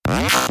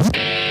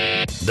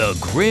The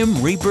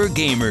Grim Reaper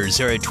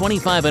Gamers are a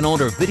 25 and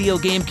older video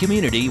game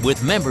community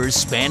with members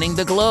spanning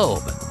the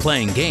globe,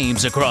 playing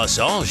games across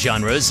all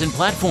genres and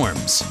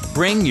platforms.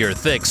 Bring your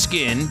thick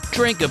skin,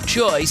 drink of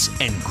choice,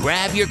 and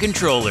grab your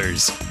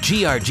controllers.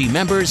 GRG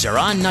members are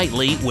on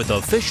nightly with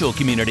official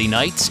community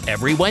nights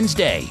every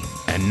Wednesday.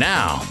 And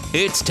now,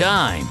 it's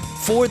time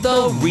for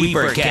the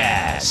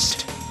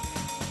Reapercast.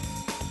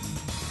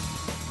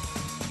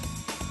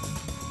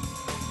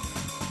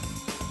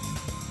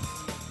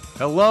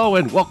 Hello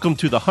and welcome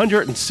to the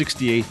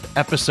 168th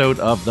episode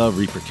of the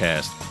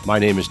Reapercast. My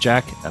name is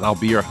Jack and I'll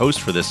be your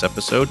host for this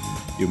episode.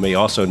 You may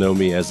also know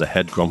me as the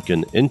head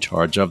grumpkin in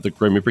charge of the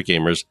Grim Reaper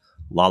Gamers,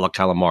 Lala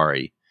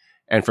Calamari.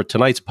 And for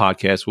tonight's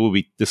podcast, we'll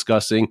be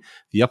discussing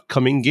the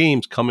upcoming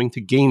games coming to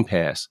Game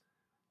Pass,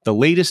 the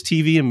latest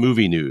TV and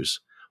movie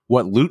news,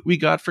 what loot we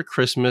got for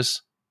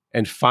Christmas,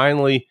 and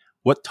finally,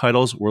 what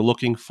titles we're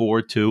looking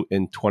forward to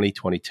in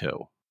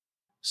 2022.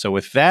 So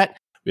with that,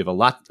 we have a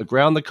lot of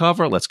ground to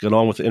cover. Let's get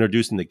on with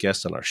introducing the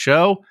guests on our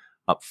show.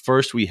 Up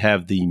first, we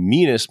have the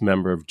meanest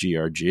member of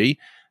GRG,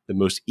 the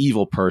most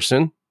evil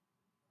person,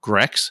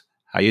 Grex.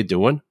 How you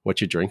doing?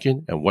 What you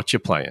drinking? And what you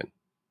playing?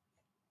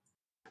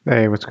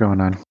 Hey, what's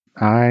going on?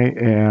 I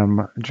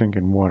am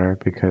drinking water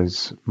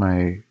because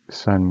my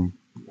son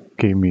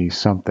gave me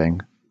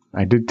something.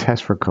 I did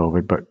test for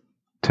COVID, but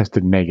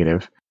tested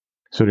negative.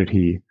 So did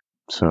he.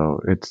 So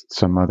it's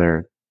some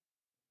other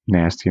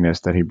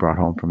nastiness that he brought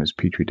home from his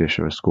petri dish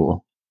of a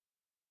school.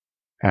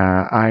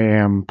 I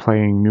am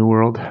playing New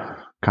World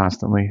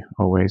constantly,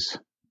 always,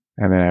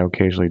 and then I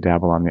occasionally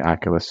dabble on the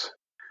Oculus.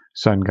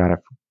 Son got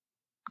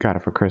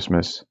it for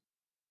Christmas,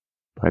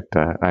 but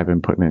I've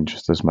been putting in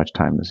just as much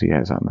time as he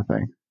has on the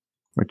thing,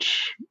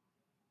 which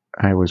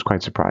I was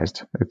quite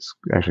surprised. It's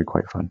actually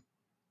quite fun.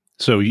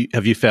 So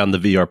have you found the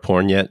VR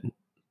porn yet?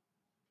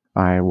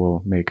 I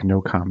will make no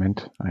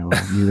comment. I will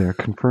neither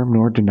confirm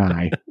nor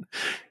deny.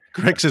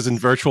 Grex is in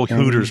virtual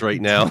Hooters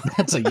right now.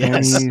 That's a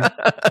yes.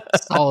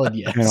 Solid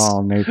yes. And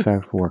all Nate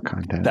Theft 4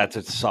 content. That's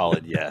a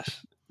solid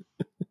yes.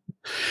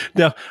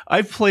 Now,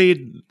 I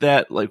played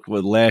that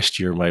last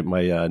year.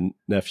 My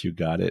nephew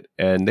got it,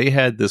 and they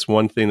had this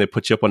one thing they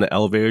put you up on the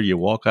elevator. You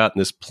walk out in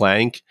this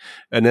plank,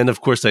 and then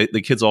of course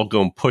the kids all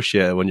go and push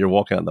you when you're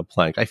walking on the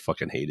plank. I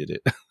fucking hated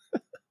it.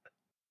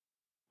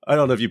 I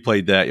don't know if you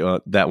played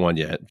that one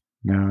yet.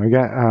 No, I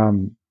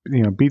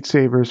got Beat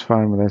Saber's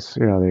fun with us.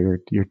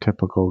 Your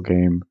typical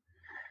game.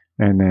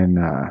 And then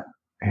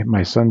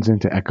my son's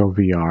into Echo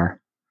VR.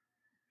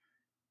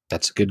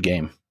 That's a good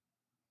game.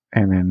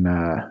 And then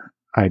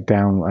I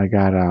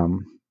got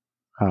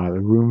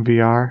the Room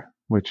VR,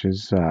 which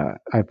is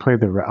I played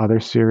the other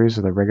series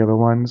of the regular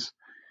ones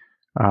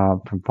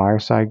from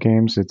Fireside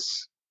Games. I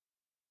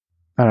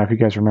don't know if you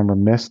guys remember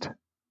Myst,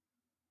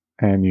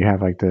 and you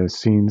have like the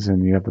scenes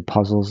and you have the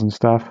puzzles and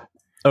stuff.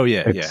 Oh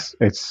yeah,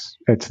 it's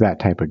that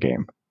type of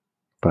game,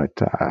 but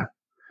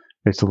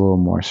it's a little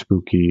more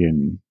spooky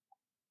and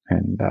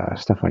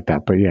stuff like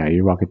that. But yeah,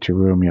 you walk into your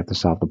room, you have to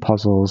solve the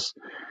puzzles,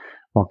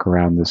 walk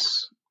around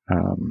this.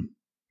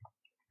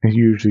 It's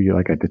usually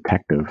like a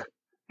detective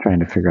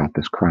trying to figure out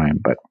this crime,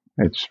 but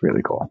it's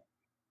really cool.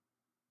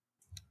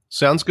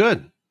 Sounds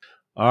good.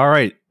 All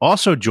right.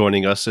 Also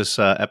joining us this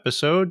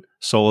episode,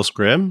 Solus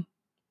Grim,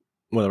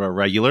 one of our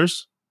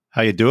regulars.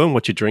 How you doing?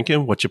 What you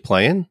drinking? What you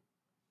playing?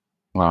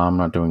 Well, I'm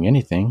not doing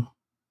anything.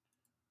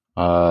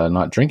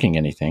 Not drinking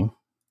anything.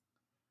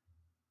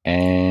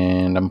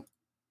 And I'm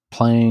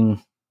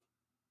playing...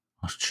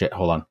 Oh, shit.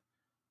 Hold on.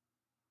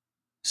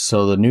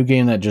 So the new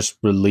game that just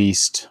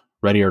released,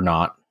 Ready or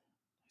Not,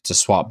 it's a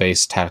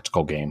SWAT-based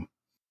tactical game.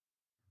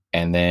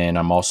 And then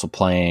I'm also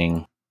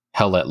playing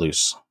Hell Let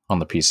Loose on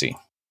the PC.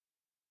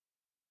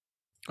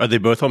 Are they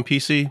both on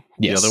PC?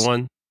 Yes. The other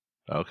one?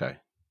 Okay.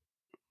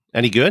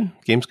 Any good?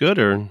 Game's good?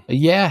 Or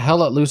Yeah, Hell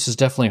Let Loose is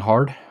definitely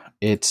hard.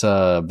 It's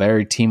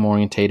very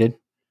team-orientated.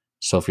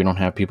 So if you don't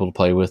have people to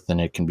play with, then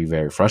it can be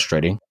very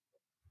frustrating.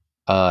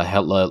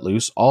 Hell Let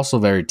Loose, also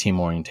very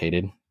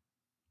team-orientated.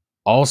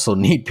 Also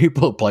need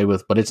people to play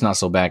with, but it's not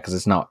so bad because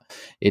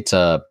it's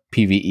a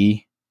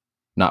PvE,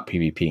 not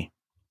PvP.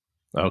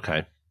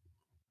 okay.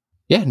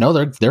 Yeah, no,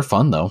 they're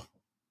fun though.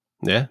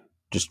 Yeah.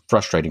 Just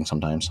frustrating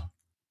sometimes.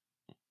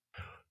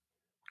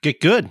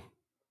 Get good.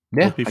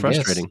 Yeah, Won't be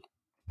frustrating.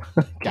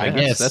 I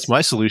guess That's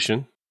my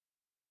solution.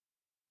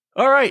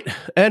 All right.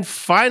 And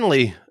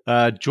finally,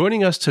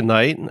 joining us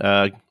tonight,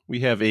 we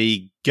have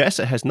a guest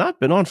that has not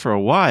been on for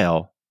a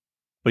while,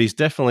 but he's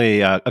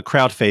definitely a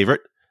crowd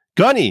favorite.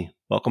 Gunny,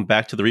 welcome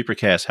back to the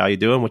Reapercast. How you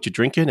doing? What you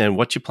drinking? And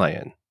what you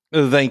playing?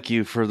 Thank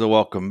you for the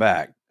welcome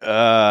back.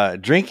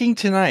 Drinking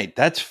tonight.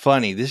 That's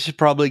funny. This is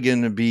probably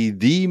going to be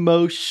the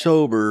most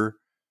sober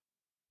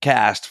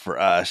cast for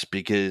us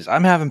because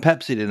I'm having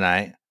Pepsi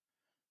tonight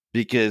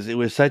because it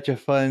was such a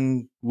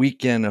fun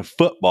weekend of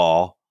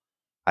football.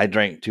 I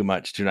drank too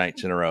much 2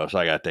 nights in a row, so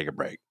I got to take a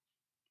break.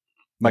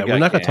 We're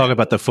not going to talk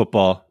about the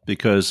football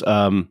because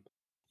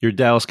your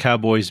Dallas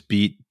Cowboys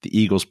beat the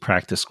Eagles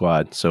practice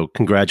squad. So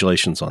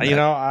congratulations on that.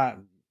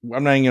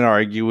 I'm not even going to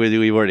argue with you.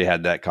 We've already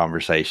had that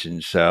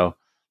conversation. So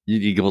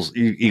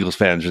Eagles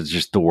fans are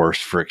just the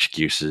worst for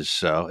excuses.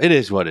 So it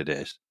is what it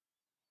is.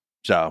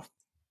 So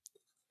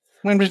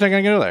I'm just not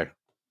going to go there.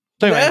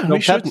 So anyway, no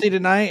Pepsi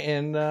tonight.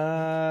 And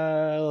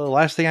the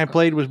last thing I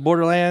played was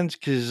Borderlands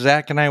because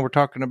Zach and I were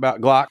talking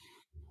about Glock.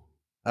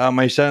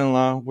 My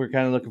son-in-law, we're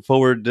kind of looking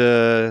forward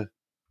to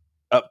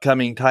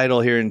upcoming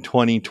title here in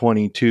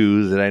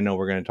 2022 that I know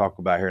we're going to talk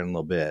about here in a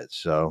little bit.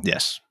 So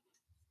yes.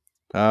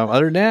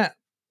 Other than that,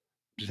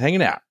 just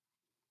hanging out.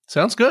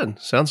 Sounds good.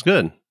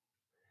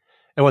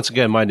 And once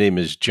again, my name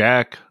is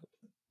Jack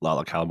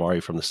Lala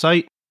Calamari from the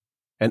site,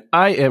 and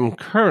I am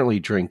currently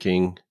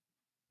drinking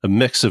a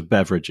mix of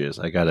beverages.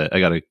 I got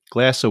a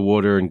glass of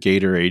water and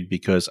Gatorade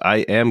because I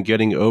am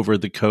getting over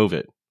the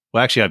COVID.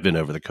 Well, actually, I've been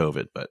over the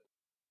COVID, but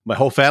my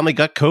whole family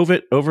got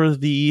COVID over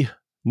the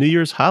New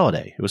Year's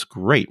holiday. It was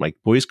great. My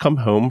boys come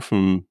home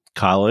from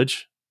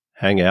college,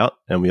 hang out,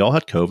 and we all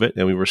had COVID,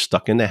 and we were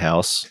stuck in the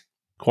house,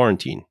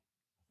 quarantine.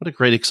 What a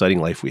great, exciting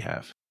life we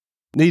have.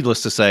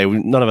 Needless to say,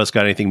 none of us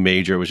got anything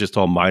major. It was just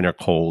all minor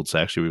colds.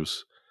 Actually,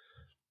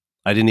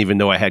 I didn't even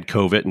know I had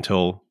COVID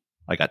until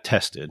I got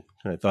tested.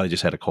 I thought I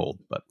just had a cold.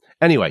 But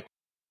anyway,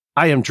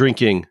 I am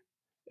drinking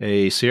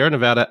a Sierra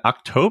Nevada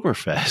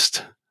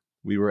Oktoberfest.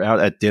 We were out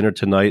at dinner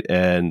tonight,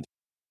 and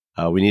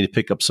we need to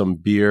pick up some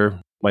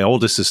beer. My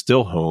oldest is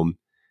still home,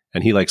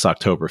 and he likes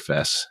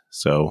Oktoberfest.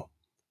 So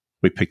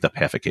we picked up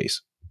half a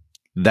case.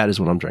 That is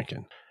what I'm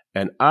drinking.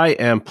 And I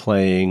am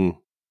playing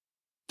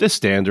the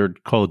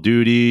standard Call of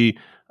Duty,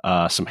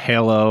 some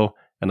Halo,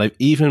 and I've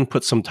even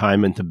put some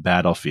time into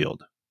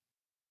Battlefield,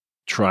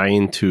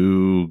 trying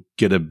to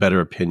get a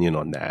better opinion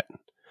on that.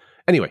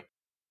 Anyway,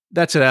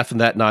 that's it after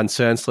that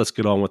nonsense. Let's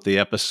get on with the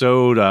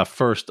episode.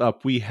 First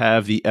up, we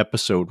have the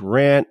episode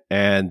rant,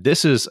 and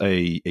this is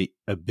a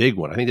big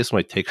one. I think this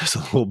might take us a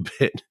little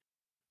bit.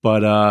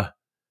 But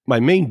my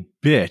main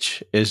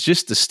bitch is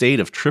just the state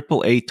of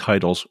AAA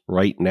titles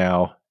right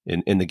now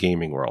in the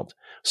gaming world.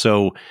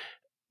 So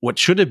what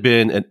should have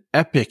been an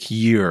epic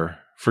year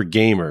for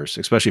gamers,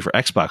 especially for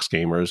Xbox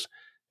gamers,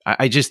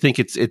 I just think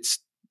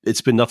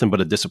it's been nothing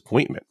but a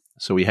disappointment.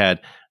 So we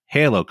had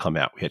Halo come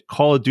out. We had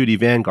Call of Duty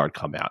Vanguard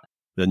come out.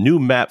 The new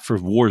map for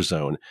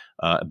Warzone,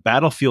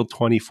 Battlefield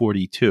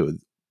 2042,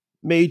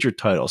 major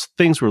titles,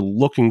 things we're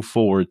looking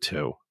forward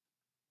to.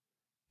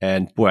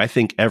 And boy, I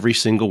think every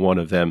single one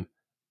of them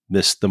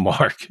missed the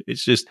mark.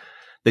 It's just,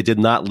 they did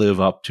not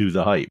live up to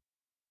the hype.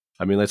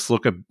 I mean, let's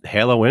look at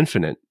Halo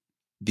Infinite.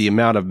 The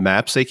amount of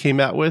maps they came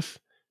out with,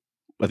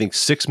 I think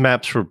 6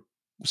 maps for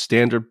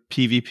standard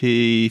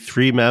PvP,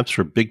 3 maps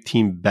for big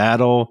team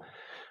battle.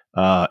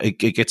 It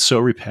gets so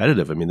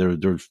repetitive. I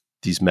mean,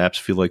 these maps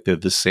feel like they're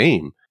the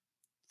same.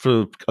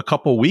 For a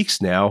couple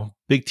weeks now,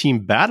 big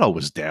team battle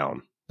was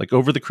down, like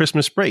over the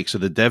Christmas break. So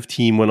the dev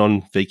team went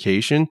on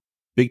vacation.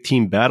 Big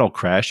team battle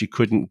crashed. You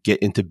couldn't get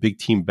into big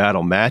team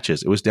battle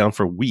matches. It was down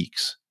for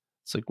weeks.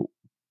 It's like,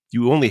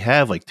 you only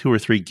have like 2 or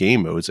 3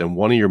 game modes, and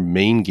one of your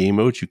main game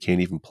modes you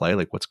can't even play.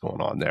 Like, what's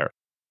going on there?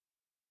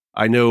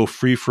 I know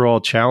free-for-all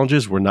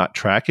challenges we're not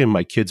tracking.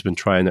 My kid's been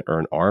trying to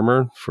earn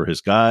armor for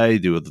his guy,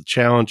 do the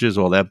challenges,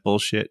 all that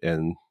bullshit,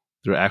 and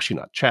they're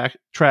actually not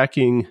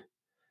tracking.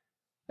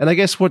 And I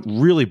guess what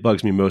really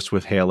bugs me most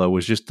with Halo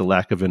was just the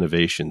lack of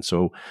innovation.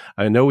 So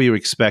I know we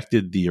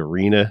expected the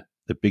arena,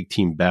 the big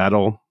team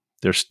battle,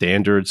 their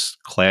standards,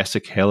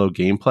 classic Halo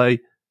gameplay,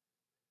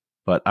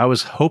 but I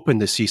was hoping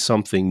to see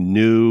something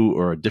new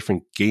or a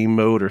different game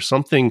mode or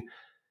something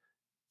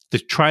to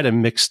try to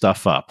mix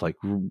stuff up, like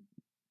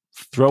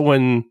throw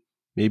in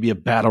maybe a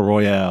battle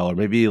royale or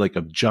maybe like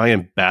a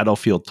giant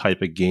Battlefield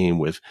type of game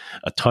with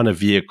a ton of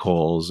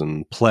vehicles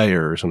and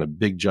players on a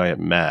big giant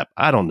map.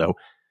 I don't know.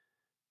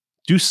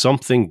 Do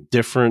something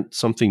different,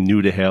 something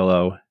new to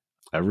Halo.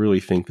 I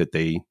really think that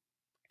they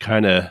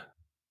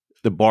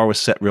the bar was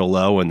set real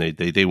low and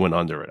they went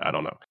under it. I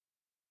don't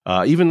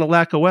know. Even the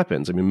lack of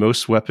weapons. I mean,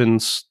 most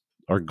weapons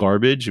are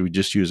garbage. We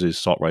just use an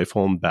assault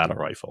rifle and battle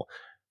rifle.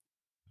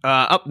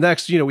 Up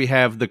next, we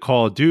have the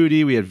Call of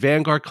Duty. We had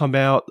Vanguard come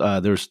out.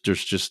 There's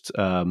just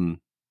the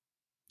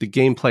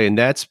gameplay, and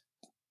that's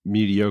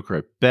mediocre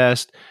at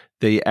best.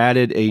 They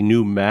added a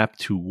new map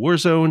to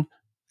Warzone,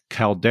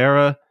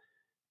 Caldera,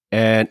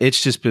 and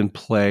it's just been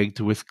plagued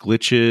with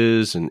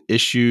glitches and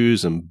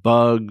issues and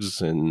bugs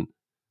and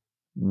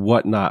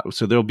whatnot.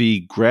 So there'll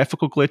be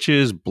graphical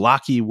glitches,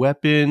 blocky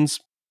weapons,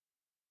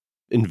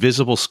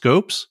 invisible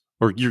scopes,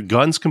 or your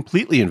gun's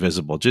completely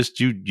invisible. Just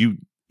you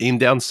aim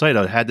down sight.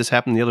 I had this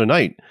happen the other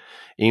night.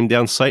 Aim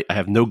down sight. I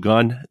have no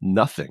gun,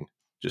 nothing.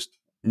 Just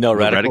no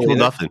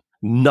reticle,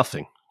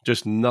 nothing.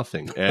 Just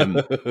nothing. And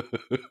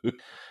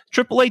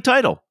AAA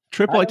title.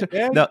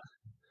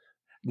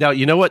 Now,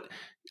 you know what?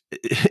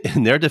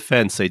 In their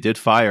defense, they did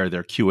fire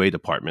their QA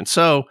department.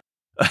 So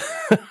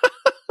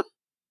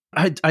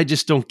I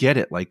just don't get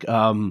it. Like,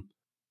 then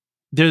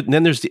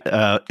there's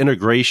the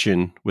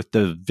integration with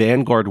the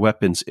Vanguard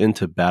weapons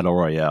into Battle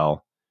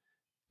Royale.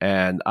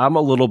 And I'm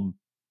a little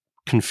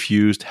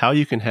confused how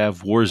you can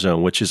have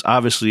Warzone, which is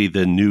obviously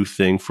the new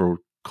thing for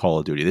Call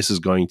of Duty. This is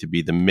going to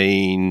be the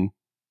main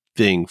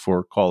thing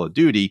for Call of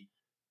Duty.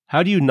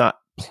 How do you not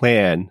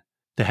plan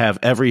to have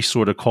every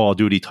sort of Call of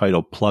Duty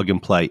title plug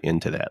and play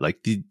into that.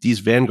 Like these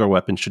Vanguard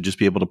weapons should just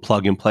be able to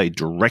plug and play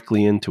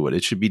directly into it.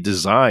 It should be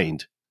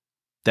designed.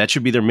 That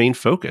should be their main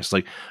focus.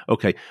 Like,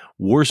 okay,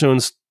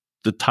 Warzone's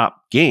the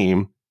top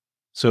game,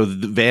 so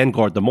the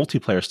Vanguard, the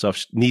multiplayer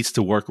stuff needs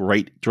to work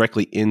right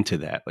directly into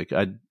that. Like,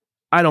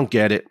 I don't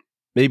get it.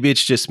 Maybe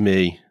it's just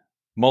me.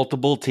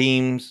 Multiple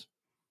teams,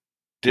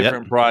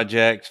 different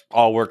projects,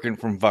 all working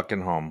from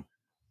fucking home.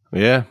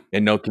 Yeah,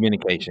 and no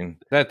communication.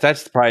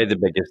 That's probably the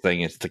biggest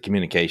thing is the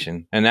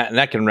communication, and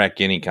that can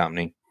wreck any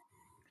company,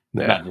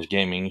 not just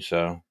gaming.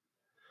 So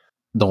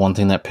the one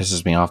thing that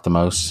pisses me off the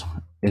most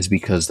is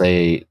because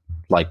I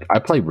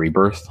play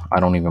Rebirth. I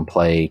don't even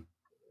play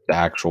the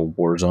actual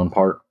Warzone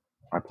part.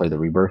 I play the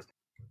Rebirth,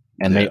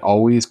 and they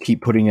always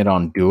keep putting it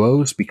on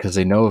duos because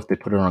they know if they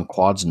put it on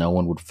quads, no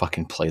one would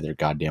fucking play their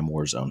goddamn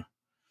Warzone.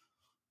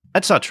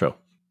 That's not true.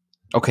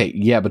 Okay,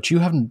 yeah, but you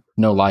have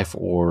no life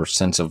or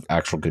sense of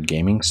actual good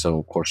gaming, so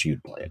of course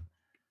you'd play it.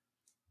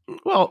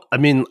 Well, I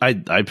mean,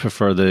 I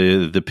prefer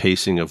the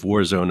pacing of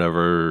Warzone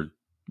over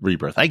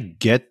Rebirth. I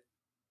get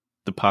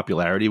the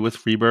popularity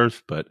with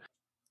Rebirth, but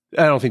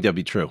I don't think that'd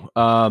be true.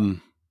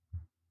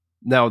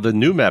 Now, the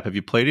new map, have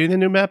you played it in the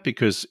new map?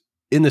 Because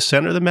in the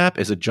center of the map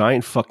is a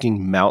giant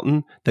fucking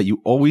mountain that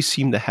you always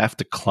seem to have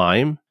to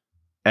climb.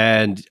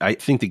 And I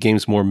think the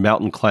game's more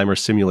mountain climber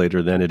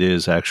simulator than it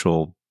is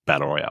actual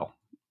Battle Royale.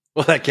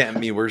 Well, that can't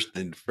be worse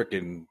than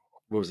freaking,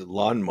 what was it,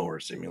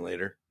 Lawnmower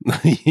Simulator?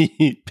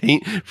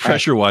 Paint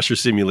pressure washer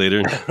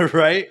simulator.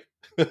 Right?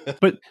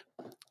 But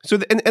so,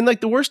 and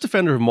like the worst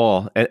offender of them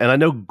all, and I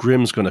know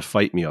Grimm's going to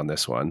fight me on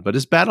this one, but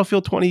it's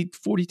Battlefield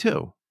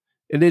 2042.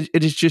 And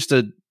it is just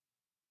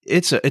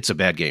it's a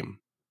bad game.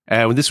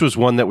 And this was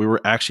one that we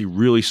were actually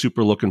really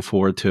super looking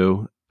forward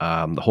to,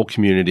 the whole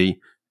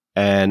community.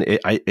 And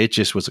it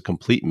just was a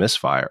complete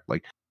misfire.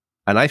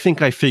 And I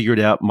think I figured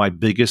out my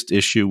biggest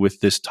issue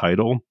with this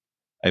title.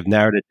 I've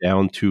narrowed it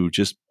down to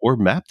just poor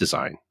map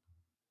design.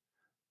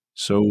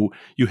 So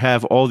you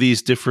have all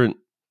these different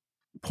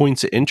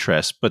points of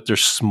interest, but they're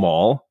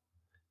small,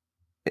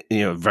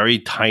 very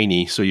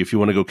tiny. So if you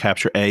want to go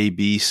capture A,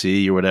 B,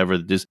 C, or whatever,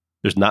 there's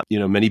not,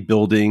 many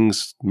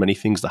buildings, many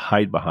things to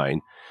hide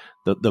behind.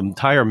 The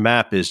entire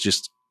map is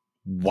just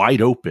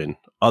wide open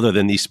other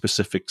than these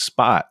specific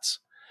spots.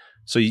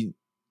 So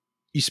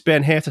you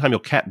spend half the time you'll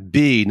cap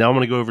B. Now I'm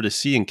going to go over to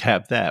C and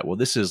cap that. Well,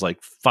 this is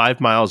like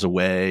 5 miles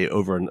away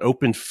over an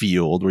open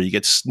field where you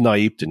get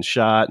sniped and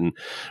shot and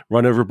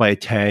run over by a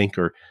tank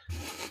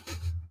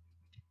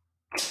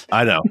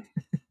I know.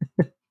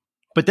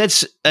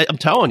 But I'm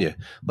telling you,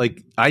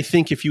 I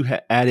think if you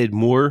added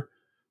more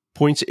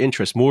points of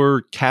interest,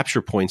 more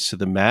capture points to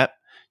the map,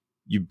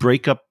 you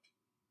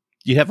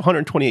have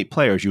 128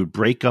 players. You would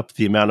break up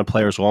the amount of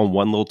players all in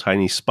one little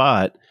tiny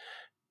spot.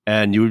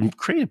 And you would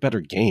create a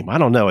better game. I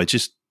don't know. It's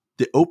just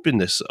the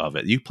openness of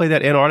it. You play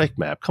that Antarctic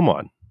map. Come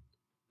on.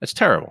 That's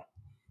terrible.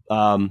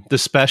 The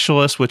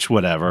Specialist, which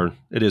whatever.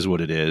 It is what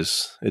it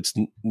is.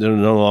 They're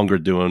no longer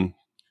doing,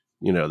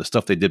 the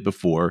stuff they did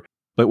before.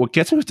 But what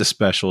gets me with the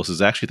Specialist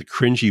is actually the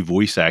cringy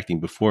voice acting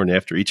before and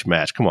after each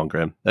match. Come on,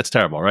 Graham. That's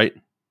terrible, right?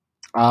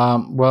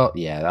 Well,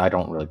 yeah, I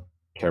don't really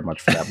care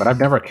much for that. But I've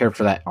never cared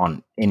for that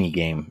on any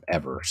game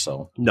ever.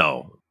 So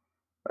no.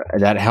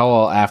 That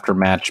hell after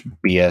match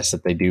BS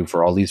that they do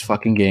for all these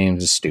fucking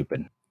games is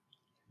stupid.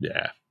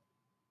 Yeah.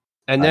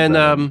 And then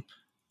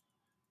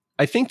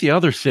I think the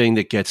other thing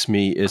that gets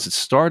me is at the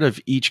start of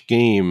each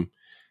game,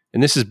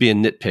 and this is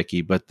being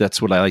nitpicky, but that's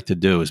what I like to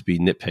do is be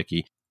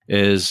nitpicky,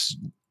 is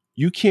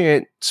you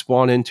can't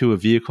spawn into a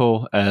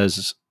vehicle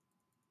as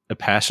a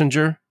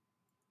passenger.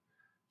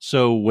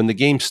 So when the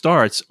game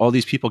starts, all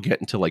these people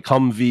get into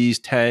Humvees,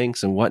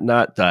 tanks, and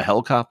whatnot,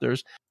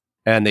 helicopters,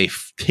 and they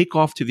take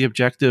off to the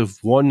objective.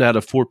 1 out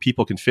of 4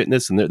 people can fit in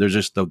this, and there's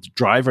just the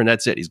driver, and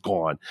that's it. He's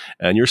gone.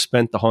 And you're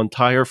spent the whole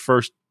entire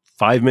first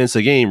 5 minutes of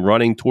the game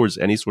running towards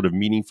any sort of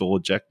meaningful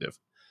objective.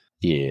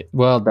 Yeah,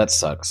 well, that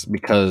sucks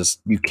because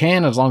you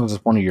can as long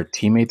as one of your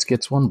teammates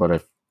gets one, but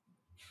if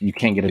you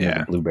can't get into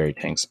the blueberry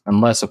tanks,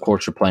 unless, of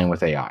course, you're playing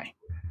with AI.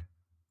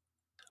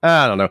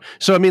 I don't know.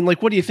 So, I mean, what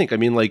do you think? I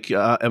mean,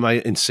 am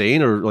I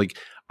insane? Or,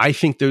 I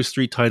think those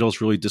 3 titles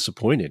really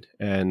disappointed.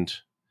 And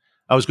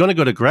I was going to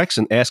go to Grex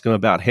and ask him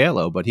about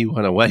Halo, but he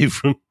went away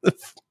from the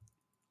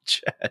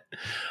chat.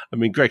 I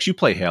mean, Grex, you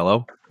play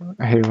Halo.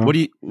 What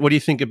do you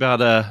think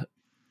about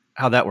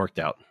how that worked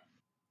out?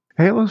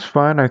 Halo's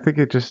fun. I think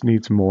it just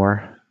needs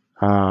more.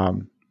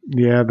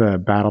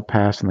 The battle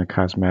pass and the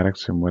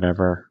cosmetics and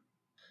whatever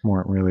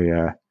weren't really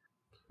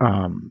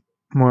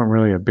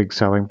a big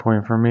selling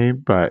point for me.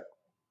 But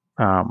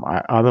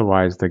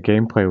otherwise, the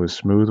gameplay was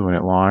smooth when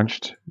it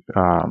launched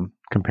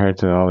compared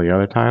to all the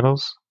other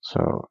titles.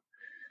 So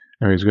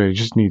it was good. It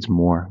just needs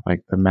more,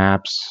 like the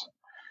maps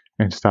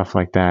and stuff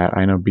like that.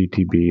 I know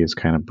BTB is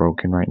kind of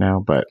broken right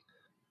now, but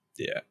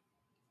yeah.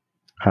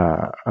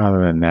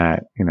 Other than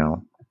that,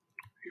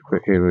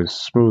 it was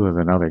smoother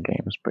than other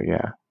games. But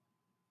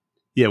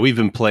yeah, we've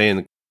been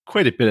playing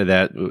quite a bit of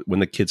that when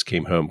the kids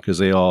came home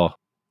because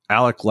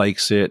Alec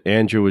likes it.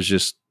 Andrew was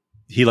just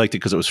he liked it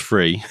because it was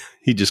free.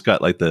 He just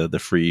got like the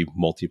free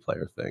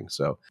multiplayer thing.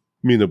 So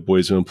me and the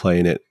boys have been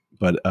playing it.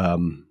 But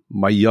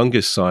my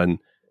oldest son,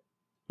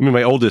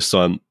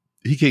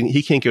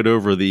 he can't get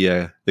over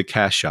the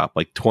cash shop,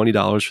 like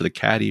 $20 for the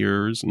cat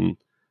ears and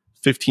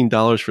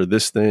 $15 for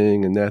this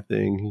thing and that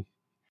thing,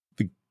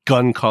 the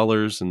gun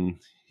colors, and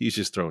he's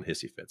just throwing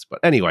hissy fits. But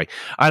anyway,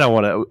 I don't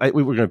want to.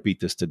 We're going to beat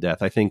this to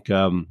death. I think,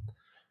 I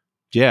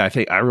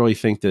really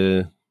think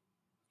the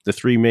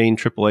three main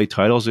AAA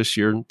titles this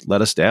year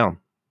let us down.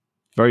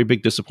 Very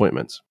big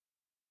disappointments.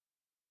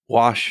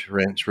 Wash,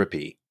 rinse,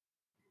 repeat.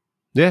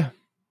 Yeah.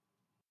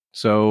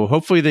 So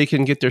hopefully they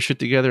can get their shit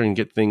together and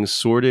get things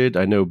sorted.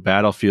 I know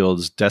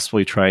Battlefield's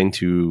desperately trying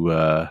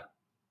to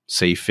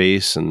save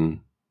face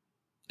and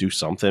do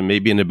something.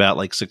 Maybe in about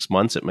like 6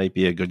 months, it might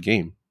be a good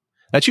game.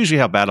 That's usually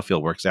how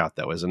Battlefield works out,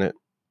 though, isn't it?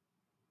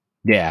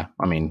 Yeah,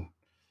 I mean,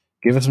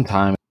 give it some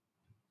time.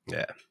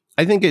 Yeah,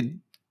 I think it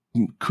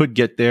could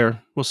get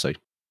there. We'll see.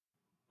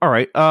 All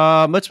right,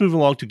 let's move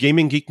along to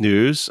Gaming Geek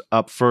News.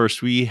 Up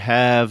first, we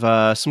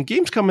have some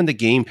games coming to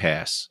Game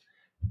Pass,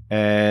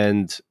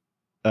 and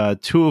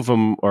two of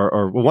them,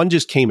 or one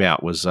just came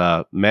out, was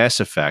Mass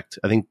Effect.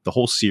 I think the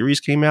whole series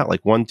came out,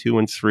 like 1, 2,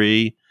 and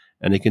 3,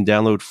 and they can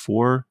download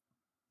 4.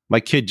 My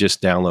kid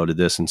just downloaded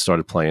this and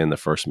started playing the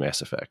first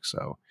Mass Effect.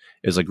 So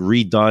it's like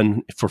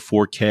redone for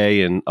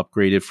 4K and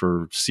upgraded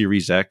for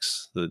Series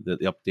X, the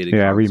updated.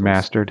 Yeah, consoles.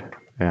 remastered.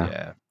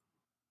 Yeah.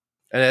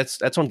 And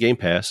that's on Game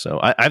Pass. So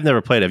I've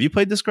never played. Have you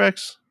played this,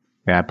 Grex?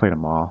 Yeah, I played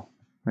them all.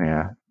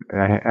 Yeah,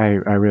 I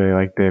really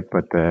liked it,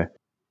 but the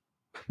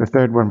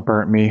third one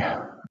burnt me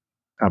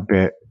a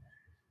bit,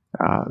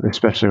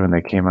 especially when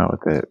they came out with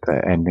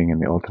the ending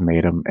and the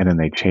ultimatum, and then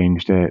they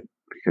changed it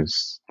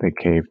because they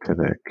caved to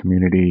the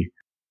community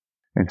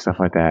and stuff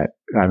like that.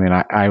 I mean,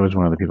 I was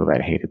one of the people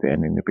that hated the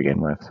ending to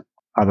begin with.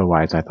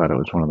 Otherwise, I thought it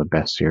was one of the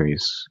best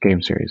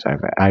game series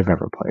I've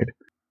ever played.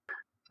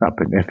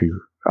 And if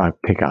you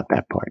take out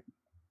that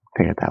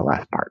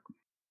last part.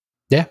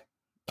 Yeah.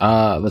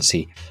 Let's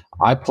see.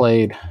 I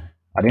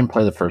didn't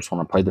play the first one.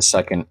 I played the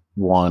second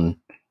one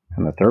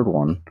and the third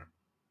one.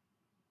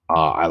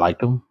 I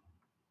liked them.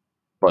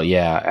 But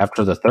yeah,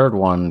 after the third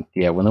one,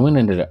 when they went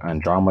into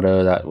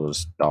Andromeda, that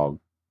was dog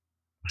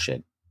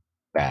shit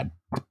bad.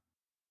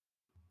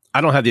 I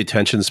don't have the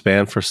attention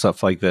span for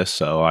stuff like this,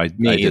 so I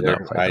did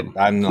not play them.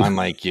 I'm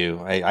like you.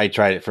 I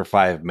tried it for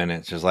 5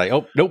 minutes. It's like,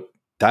 oh, nope,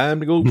 time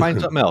to go find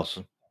something else.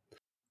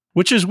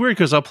 Which is weird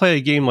because I'll play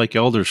a game like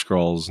Elder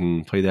Scrolls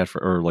and play that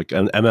or like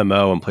an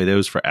MMO and play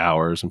those for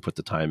hours and put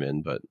the time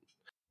in. But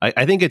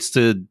I think it's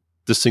the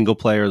single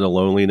player, the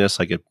loneliness.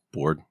 I get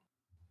bored.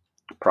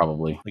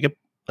 Probably.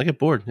 I get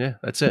bored. Yeah,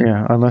 that's it.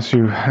 Yeah, unless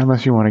you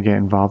want to get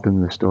involved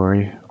in the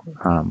story,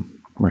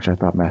 which I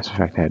thought Mass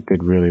Effect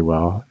did really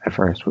well at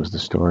first, was the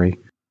story.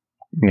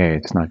 Yeah,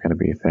 it's not going to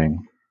be a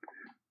thing.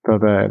 So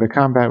the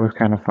combat was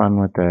kind of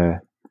fun with the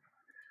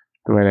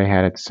way they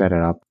had it set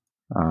up.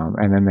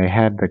 And then they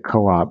had the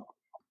co-op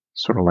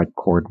sort of like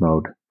Horde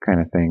mode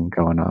kind of thing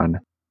going on,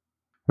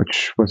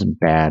 which wasn't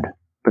bad,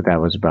 but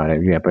that was about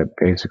it. Yeah, but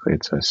basically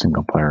it's a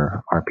single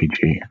player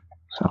RPG.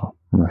 So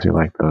unless you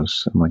like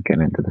those and like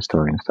getting into the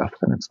story and stuff,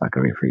 then it's not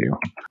going to be for you.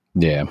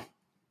 Yeah.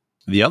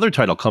 The other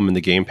title coming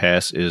to Game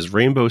Pass is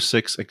Rainbow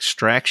Six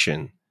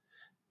Extraction.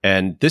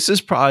 And this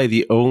is probably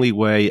the only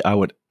way I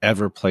would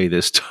ever play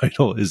this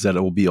title, is that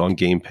it will be on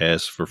Game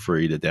Pass for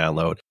free to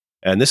download.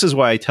 And this is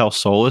why I tell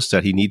Solus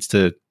that he needs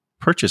to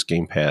purchase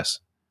Game Pass,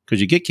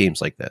 because you get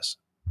games like this.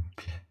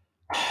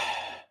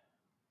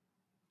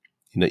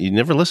 You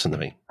never listen to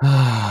me.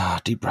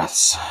 Deep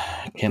breaths.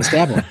 Can't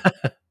stab him.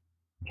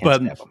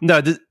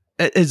 No,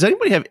 does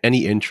anybody have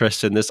any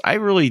interest in this? I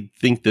really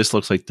think this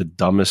looks like the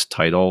dumbest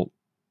title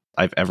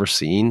I've ever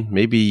seen.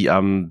 Maybe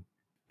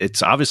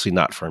it's obviously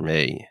not for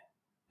me.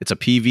 It's a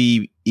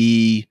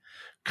PvE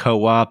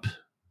co-op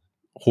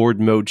horde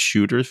mode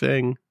shooter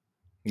thing.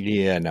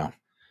 Yeah, no.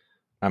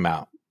 I'm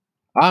out.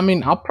 I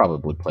mean, I'll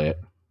probably play it.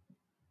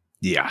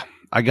 Yeah,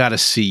 I got to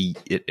see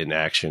it in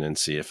action and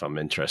see if I'm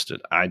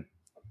interested. I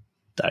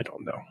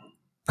don't know.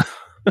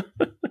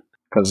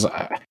 Because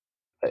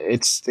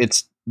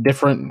it's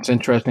different. It's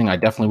interesting. I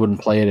definitely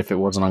wouldn't play it if it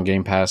wasn't on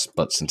Game Pass,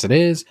 but since it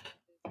is,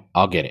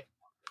 I'll get it.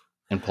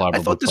 And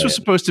probably I thought this was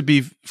supposed to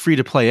be free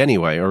to play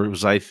anyway, or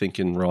was I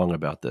thinking wrong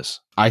about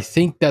this? I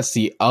think that's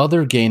the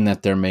other game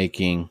that they're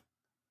making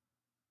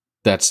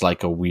that's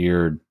like a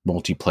weird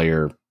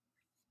multiplayer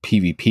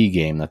PvP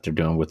game that they're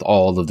doing with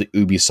all of the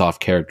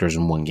Ubisoft characters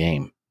in one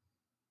game.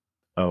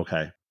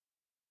 Okay.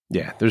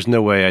 Yeah, there's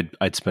no way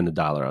I'd spend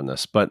 $1 on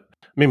this. But,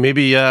 I mean,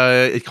 maybe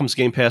it comes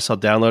Game Pass, I'll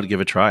download it, give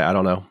it a try. I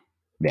don't know.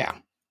 Yeah.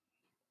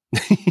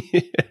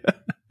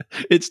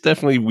 It's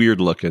definitely weird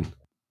looking.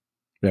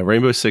 Yeah,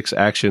 Rainbow Six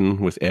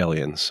action with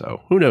aliens.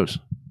 So who knows?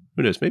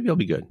 Who knows? Maybe it'll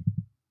be good.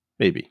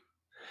 Maybe.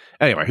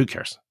 Anyway, who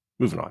cares?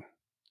 Moving on.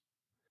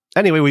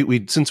 Anyway,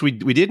 we since we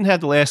didn't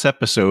have the last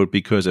episode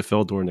because it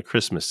fell during the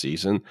Christmas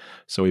season,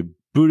 so we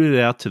booted it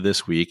out to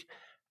this week.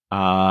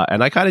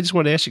 And I kind of just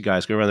want to ask you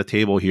guys, go around the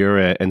table here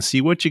and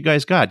see what you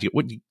guys got. Did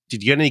you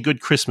get any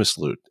good Christmas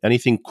loot?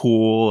 Anything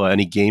cool?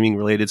 Any gaming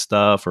related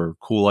stuff or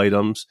cool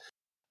items?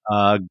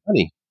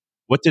 Gunny,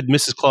 what did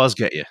Mrs. Claus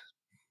get you?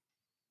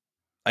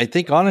 I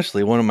think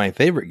honestly, one of my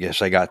favorite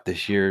gifts I got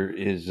this year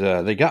is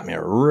they got me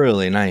a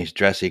really nice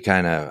dressy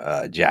kind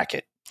of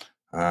jacket.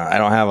 I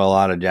don't have a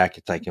lot of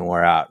jackets I can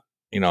wear out,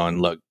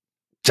 and look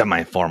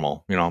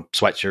semi-formal,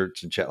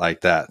 sweatshirts and shit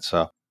like that.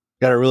 So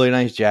got a really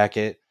nice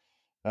jacket.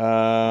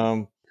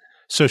 So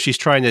she's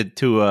trying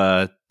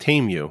to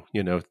tame you,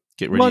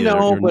 get rid of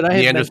your but I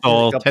had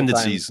Neanderthal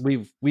tendencies.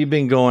 We've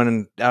been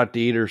going out to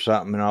eat or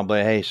something, and I'll be,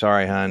 hey,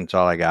 sorry, hon, it's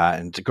all I got.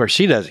 And of course,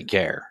 she doesn't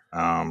care.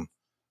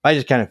 I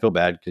just kind of feel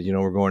bad because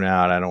we're going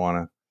out. I don't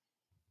want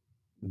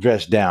to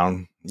dress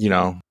down,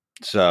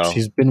 So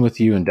she's been with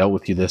you and dealt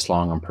with you this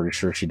long. I'm pretty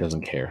sure she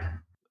doesn't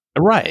care.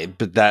 Right,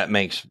 but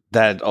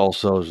that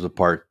also is the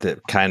part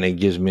that kind of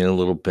gives me a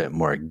little bit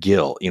more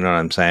guilt. You know what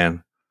I'm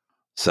saying?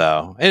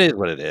 So it is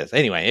what it is.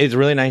 Anyway, it's a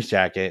really nice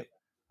jacket.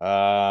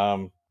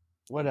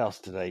 What else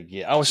did I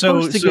get? I was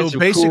supposed to get some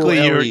basically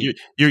cool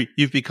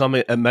you've become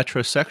a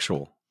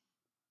metrosexual.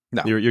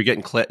 No, you're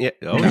getting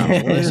no,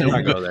 let's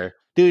not go there,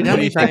 dude. How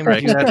many times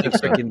do you have to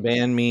freaking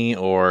ban me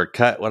or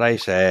cut what I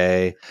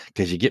say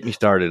because you get me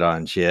started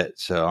on shit?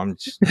 So I'm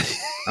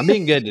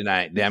being good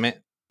tonight. Damn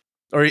it.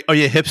 Or are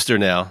you a hipster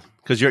now?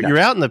 Because you're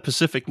out in the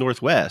Pacific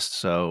Northwest,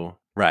 so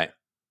right.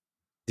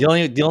 The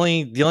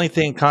only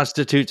thing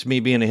constitutes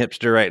me being a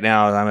hipster right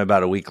now is I'm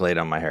about a week late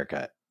on my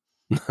haircut.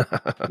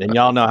 Then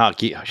y'all know how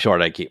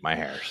short I keep my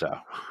hair. So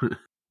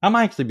I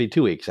might actually be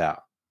 2 weeks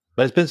out.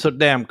 But it's been so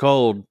damn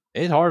cold.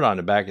 It's hard on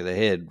the back of the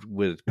head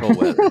with cold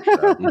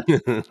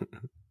weather.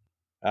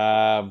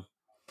 So.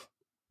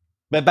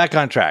 But back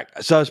on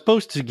track. So I was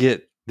supposed to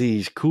get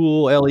these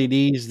cool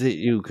LEDs that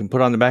you can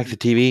put on the back of the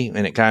TV,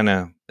 and it kind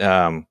of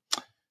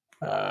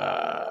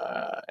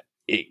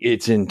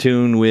it's in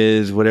tune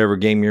with whatever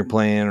game you're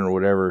playing or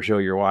whatever show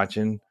you're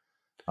watching.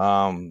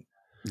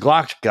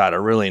 Glock's got a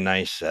really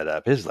nice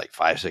setup. It's like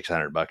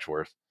 $500-$600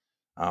 worth,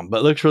 but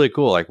it looks really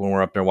cool. Like when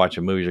we're up there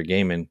watching movies or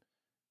gaming,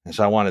 and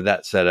so I wanted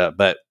that set up.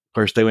 But of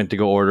course, they went to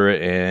go order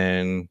it,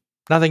 and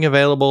nothing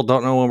available.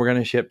 Don't know when we're going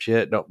to ship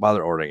shit. Don't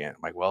bother ordering it.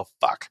 I'm like, well,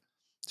 fuck.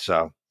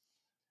 So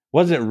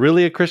wasn't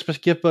really a Christmas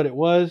gift, but it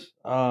was.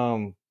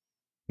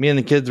 Me and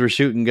the kids were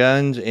shooting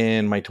guns,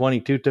 and my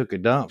 22 took a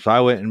dump. So I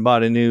went and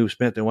bought a new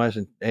Smith &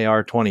 Wesson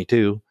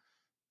AR-22.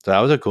 So that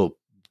was a cool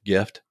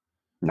gift.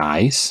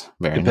 Nice.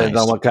 Very Depends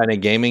nice. on what kind of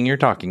gaming you're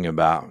talking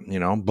about,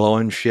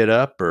 blowing shit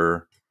up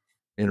or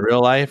in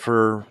real life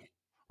or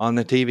on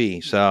the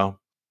TV. So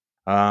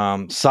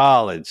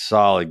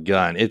solid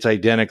gun. It's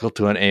identical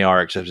to an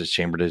AR, except it's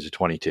chambered as a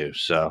 22.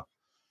 So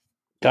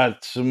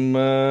got some,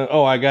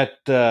 I got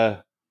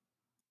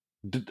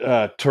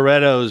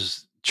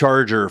Toretto's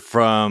Charger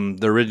from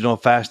the original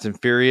Fast and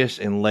Furious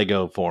in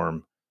Lego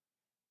form,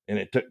 and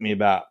it took me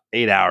about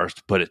 8 hours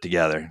to put it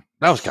together.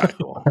 That was kind of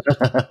cool.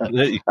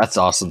 That's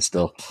awesome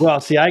still.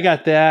 Well, see, I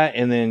got that,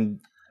 and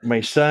then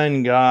my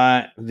son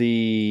got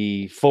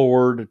the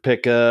Ford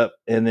pickup,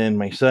 and then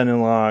my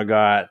son-in-law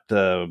got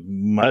the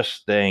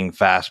Mustang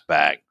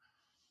Fastback.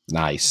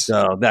 Nice.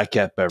 So that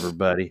kept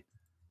everybody.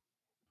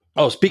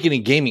 Oh, speaking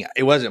of gaming,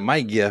 it wasn't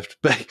my gift,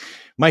 but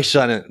my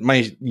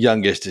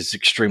youngest is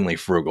extremely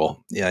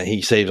frugal. Yeah,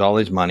 he saves all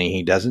his money.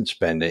 He doesn't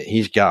spend it.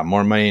 He's got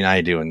more money than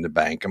I do in the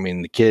bank. I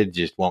mean, the kid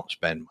just won't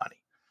spend money.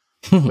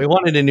 We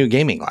wanted a new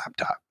gaming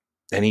laptop,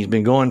 and he's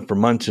been going for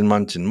months and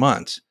months and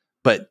months.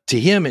 But to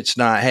him, it's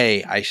not,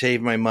 hey, I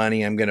saved my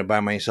money. I'm going to buy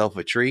myself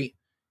a treat.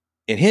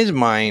 In his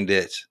mind,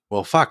 it's,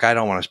 well, fuck, I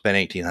don't want to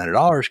spend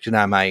 $1,800 because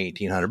now I'm at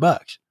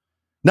 $1,800.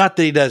 Not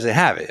that he doesn't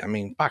have it. I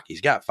mean, fuck,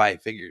 he's got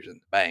 5 figures in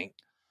the bank.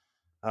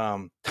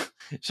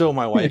 So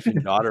my wife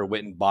and daughter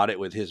went and bought it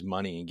with his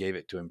money and gave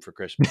it to him for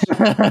Christmas.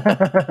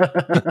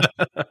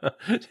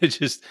 It's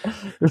just,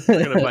 we're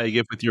going to buy a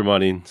gift with your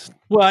money.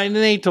 Well, and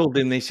they told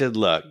him, they said,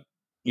 look,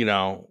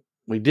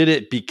 we did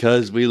it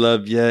because we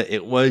loved you.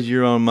 It was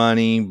your own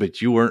money,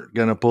 but you weren't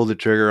going to pull the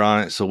trigger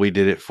on it. So we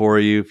did it for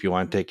you. If you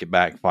want to take it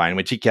back, fine.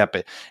 Which he kept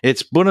it.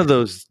 It's one of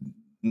those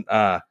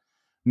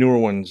newer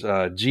ones,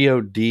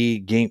 GOD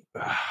game.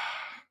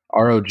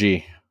 ROG.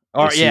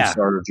 Yeah.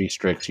 ROG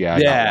Strix.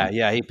 Yeah.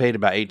 Yeah. He paid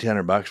about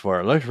 $1,800 for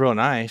it. It looks real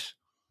nice.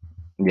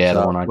 Yeah.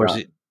 The one I got.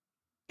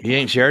 He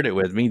ain't shared it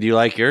with me. Do you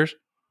like yours?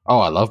 Oh,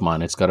 I love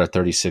mine. It's got a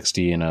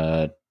 3060 and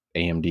a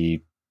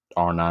AMD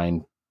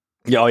R9.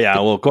 Yeah, oh yeah.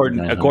 Well, according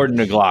to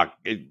Glock,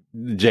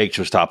 Jake's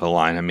was top of the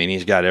line. I mean,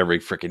 he's got every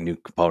freaking new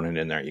component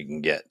in there you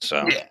can get.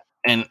 So yeah.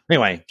 And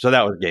anyway, so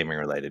that was gaming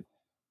related.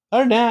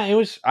 Other than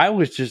that, I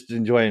was just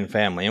enjoying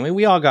family. I mean,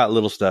 we all got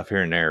little stuff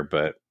here and there,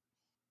 but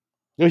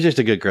it was just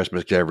a good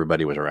Christmas because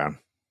everybody was around.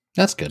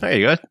 That's good. There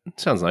you go.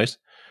 Sounds nice.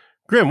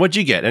 Grim, what'd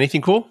you get?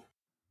 Anything cool?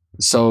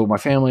 So my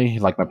family,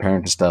 like my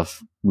parents and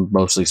stuff,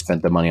 mostly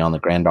spent the money on the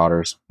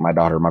granddaughters. My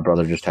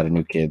brother just had a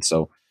new kid,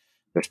 so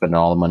they're spending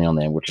all the money on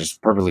them, which is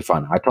perfectly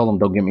fine. I told them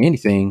don't get me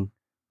anything,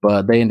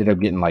 but they ended up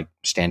getting like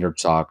standard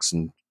socks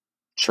and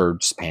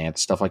shirts,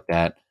 pants, stuff like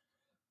that.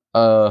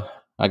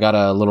 I I got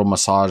a little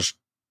massage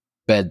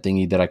bed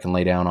thingy that I can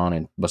lay down on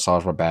and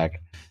massage my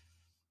back.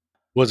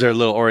 Was there a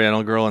little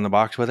Oriental girl in the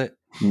box with it?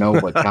 No,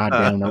 but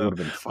goddamn, that would have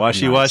been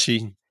fucking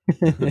Washy.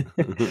 You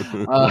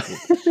want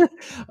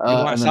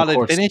a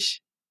solid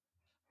finish?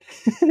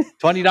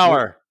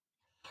 $20.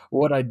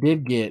 What I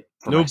did get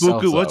for Nobuku,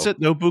 myself, what's though, it?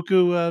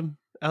 Nobuku,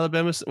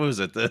 Alabama. What was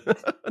it?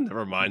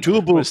 Never mind.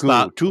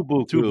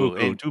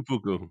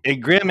 Tubuku.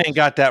 And Grim ain't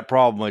got that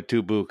problem with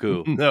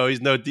Tubuku. No,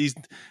 he's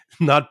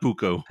not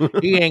Buko.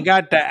 He ain't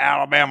got that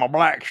Alabama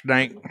black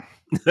snake.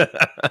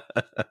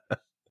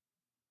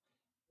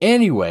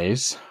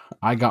 Anyways,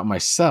 I got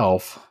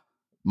myself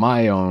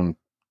my own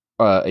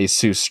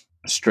Asus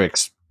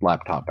Strix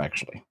laptop,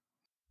 actually.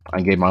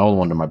 I gave my old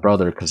one to my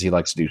brother because he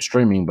likes to do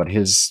streaming, but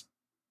his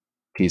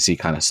PC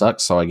kind of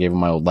sucks, so I gave him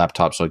my old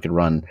laptop so he could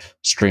run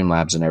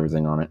Streamlabs and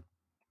everything on it.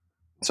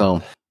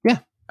 So, yeah.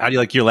 How do you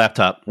like your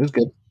laptop? It was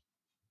good.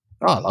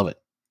 Oh, I love it.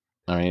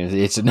 I mean,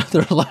 it's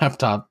another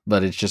laptop,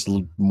 but it's just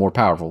more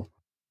powerful.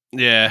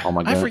 Yeah. Oh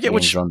my I forget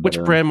which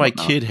brand my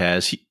kid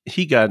has.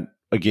 He got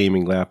a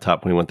gaming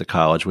laptop when he went to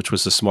college, which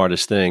was the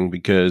smartest thing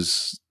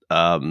because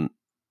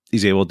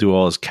he's able to do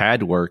all his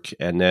CAD work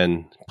and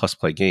then plus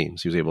play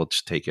games. He was able to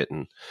just take it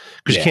and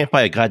because you can't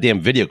buy a goddamn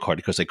video card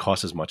because they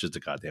cost as much as the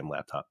goddamn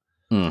laptop.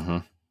 Mm-hmm.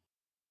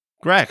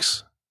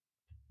 Grex,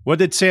 what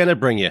did Santa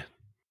bring you?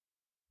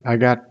 I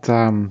got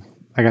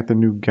the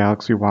new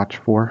Galaxy Watch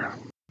 4,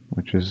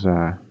 which is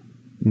a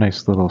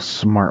nice little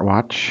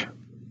smartwatch.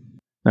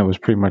 That was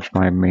pretty much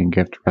my main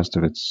gift. The rest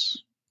of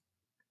it's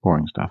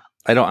boring stuff.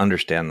 I don't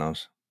understand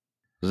those.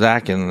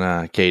 Zach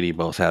and Katie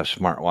both have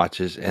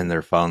smartwatches and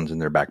their phones in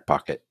their back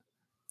pocket.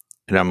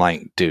 And I'm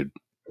like, dude,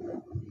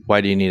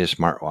 why do you need a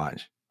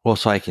smartwatch? Well,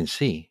 so I can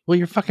see. Well,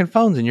 your fucking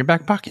phone's in your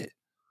back pocket.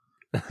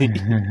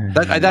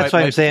 That's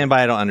what I'm saying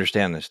by I don't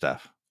understand this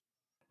stuff.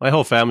 My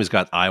whole family's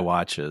got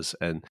iWatches,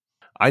 and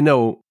I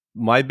know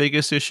my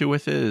biggest issue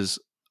with it is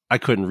I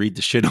couldn't read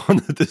the shit on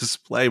the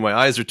display. My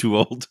eyes are too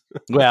old.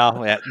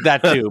 Well, yeah,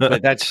 that too,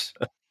 but that's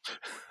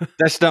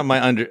not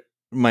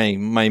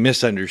my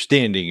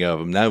misunderstanding of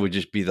them. That would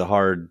just be the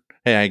hard,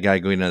 hey, I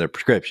gotta go get another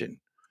prescription.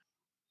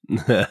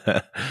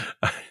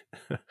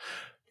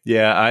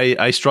 Yeah,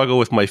 I struggle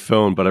with my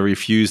phone, but I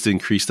refuse to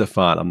increase the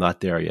font. I'm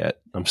not there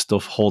yet. I'm still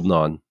holding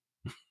on.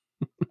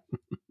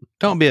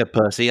 Don't be a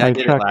pussy. I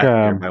check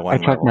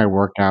my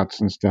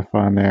workouts and stuff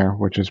on there,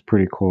 which is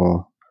pretty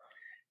cool.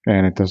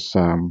 And it does.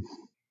 I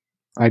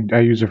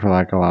use it for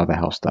like a lot of the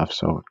health stuff.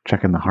 So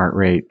checking heart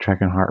rate,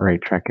 checking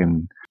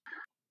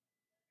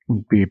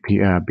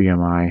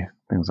BMI,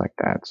 things like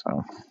that.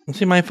 So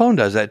see, my phone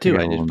does that too.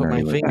 I just put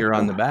my finger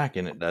on the back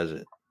and it does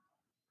it.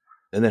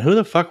 And then who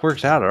the fuck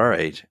works out at our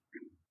age?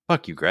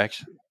 Fuck you,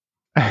 Grex.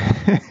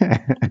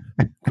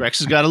 Grex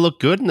has got to look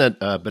good in that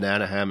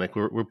banana hammock.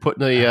 We're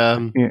putting a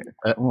catalog.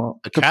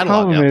 The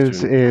problem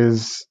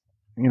is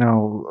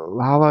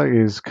Lala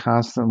is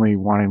constantly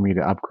wanting me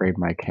to upgrade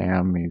my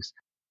cam. He's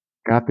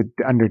got the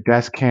under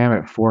desk cam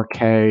at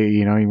 4K.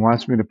 He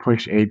wants me to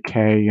push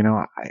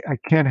 8K. I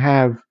can't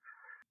have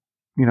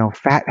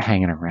fat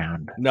hanging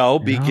around. No,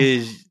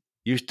 because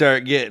you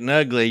start getting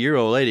ugly, your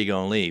old lady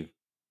gonna leave.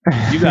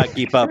 You got to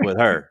keep up with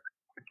her.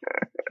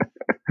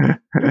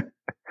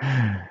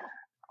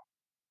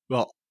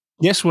 Well,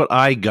 guess what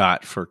I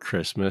got for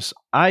Christmas?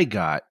 I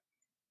got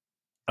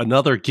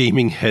another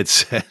gaming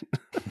headset.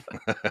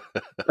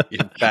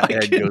 Your fat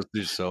head goes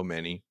through so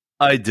many.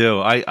 I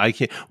do. I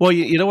can't. Well,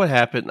 you know what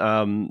happened?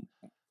 I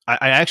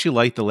actually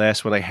liked the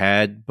last one I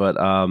had, but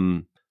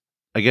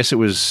I guess it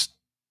was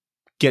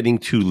getting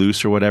too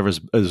loose or whatever.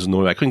 It was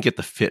annoying. I couldn't get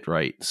the fit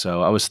right.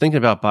 So I was thinking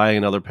about buying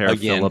another pair of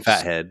Philips.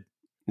 Fat head.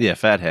 Yeah,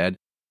 fat head.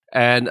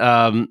 And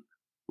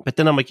but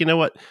then I'm like, you know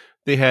what?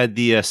 They had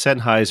the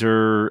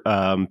Sennheiser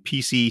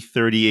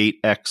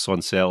PC38X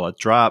on sale at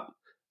drop.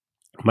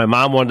 My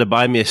mom wanted to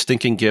buy me a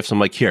stinking gift. So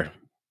I'm like, here,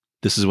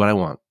 this is what I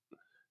want.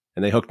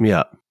 And they hooked me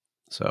up.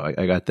 So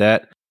I got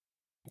that.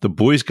 The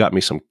boys got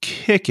me some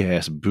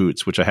kick-ass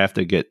boots, which I have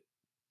to get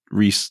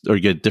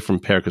get a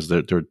different pair because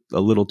they're a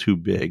little too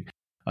big.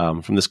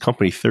 From this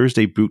company,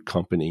 Thursday Boot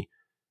Company.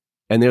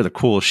 And they're the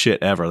coolest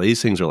shit ever.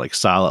 These things are like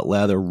solid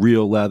leather,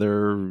 real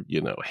leather,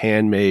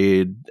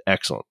 handmade,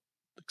 excellent,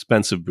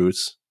 expensive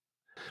boots.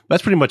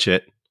 That's pretty much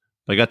it.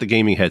 I got the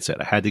gaming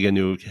headset. I had to get a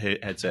new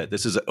headset.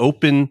 This is an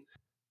open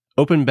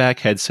back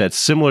headset,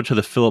 similar to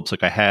the Philips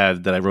like I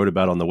have that I wrote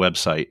about on the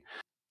website.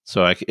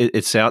 So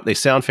they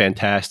sound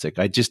fantastic.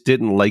 I just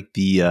didn't like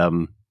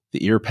the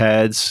ear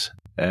pads,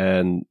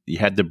 and you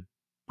had to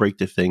break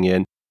the thing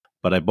in.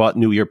 But I bought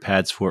new ear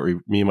pads for it.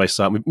 Me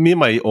and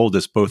my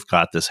oldest both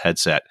got this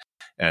headset,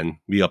 and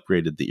we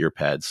upgraded the ear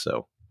pads.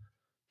 So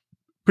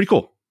pretty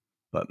cool.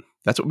 But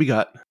that's what we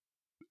got.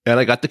 And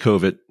I got the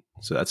COVID.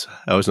 So that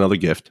was another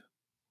gift. It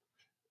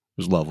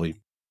was lovely.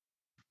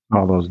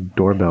 All those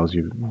doorbells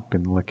you've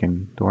been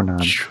licking,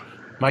 doorknobs.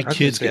 My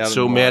kids get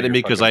so mad at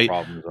me because I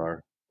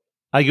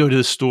go to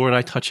the store and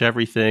I touch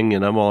everything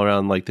and I'm all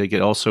around like they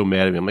get all so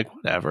mad at me. I'm like,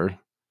 whatever.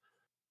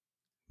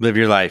 Live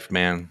your life,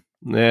 man.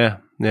 Yeah,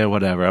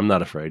 whatever. I'm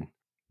not afraid.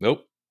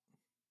 Nope.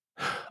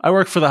 I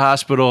work for the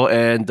hospital,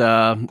 and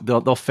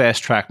they'll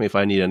fast track me if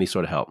I need any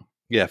sort of help.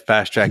 Yeah,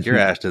 fast track your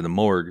ass to the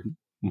morgue.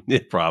 Yeah,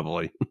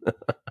 probably.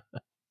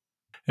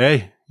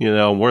 Hey,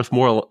 I'm worth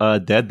more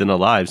dead than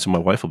alive, so my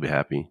wife will be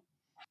happy.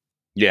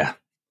 Yeah.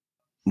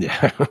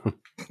 Yeah.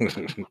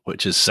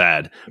 Which is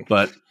sad,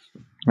 but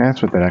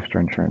That's what that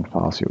extra insurance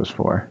policy was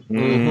for.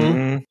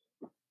 Mm-hmm.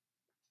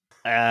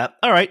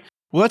 All right.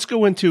 Well, let's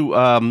go into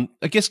I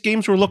guess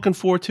games we're looking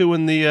forward to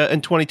in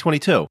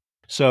 2022.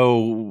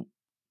 So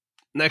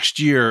next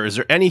year, is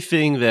there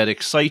anything that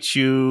excites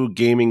you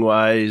gaming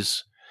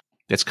wise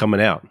that's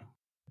coming out?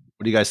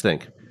 What do you guys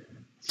think?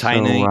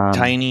 Tiny.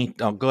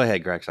 Oh, go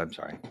ahead, Grex. I'm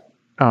sorry.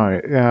 All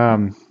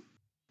right.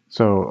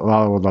 So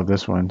Lala would love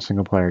this one.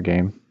 Single player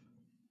game.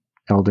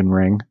 Elden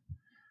Ring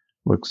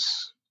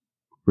looks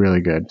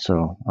really good.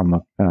 So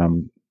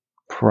I'm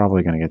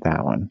probably going to get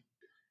that one.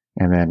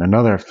 And then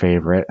another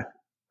favorite,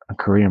 a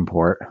Korean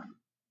port,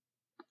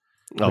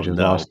 which is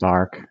Lost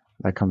Ark.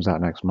 That comes out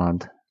next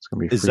month. It's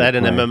going to be. Is that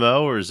an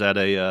MMO or is that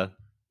a?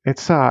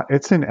 It's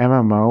an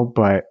MMO,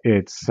 but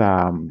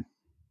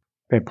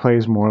it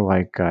plays more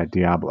like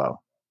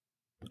Diablo.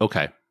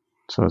 Okay.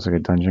 So it's like a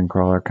dungeon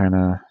crawler kind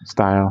of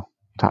style,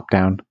 top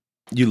down.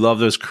 You love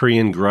those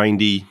Korean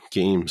grindy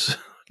games.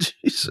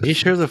 Jesus. He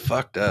sure the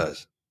fuck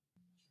does.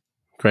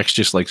 Grex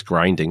just likes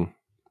grinding.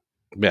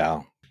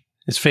 Yeah.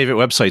 His favorite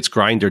website's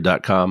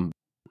grinder.com.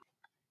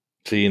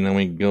 See, and then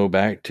we go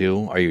back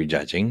to, are you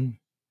judging?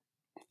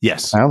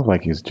 Yes. Sounds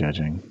like he's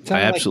judging.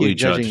 I absolutely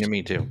judging judged. to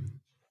me too.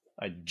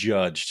 I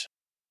judged.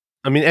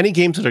 I mean, any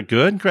games that are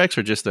good, Grex,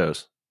 or just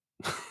those?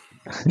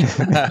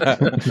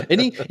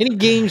 any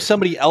game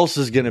somebody else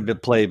is going to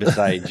play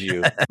besides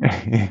you.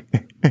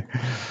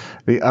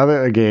 The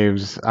other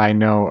games I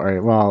know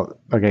are, well,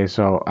 okay,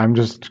 so I'm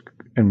just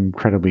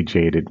incredibly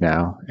jaded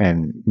now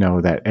and know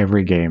that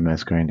every game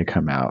that's going to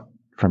come out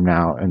from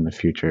now in the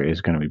future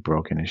is going to be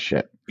broken as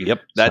shit.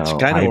 Yep, that's so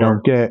kind of. I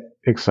don't get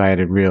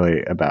excited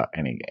really about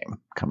any game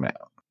coming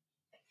out.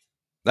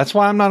 That's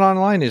why I'm not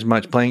online as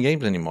much playing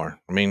games anymore.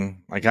 I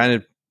mean, I kind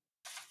of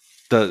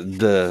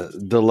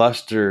the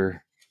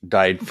luster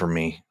died for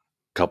me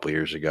a couple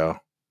years ago.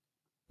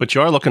 But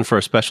you are looking for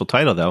a special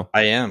title, though.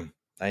 I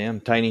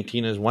am Tiny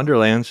Tina's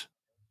Wonderlands.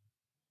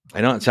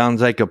 I know it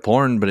sounds like a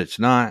porn, but it's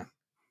not.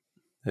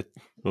 It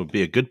would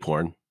be a good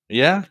porn.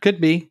 Yeah, could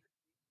be.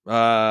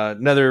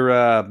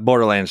 Another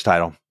Borderlands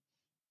title.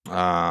 So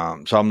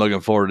I'm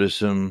looking forward to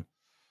some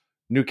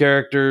new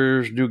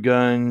characters, new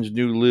guns,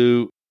 new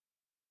loot.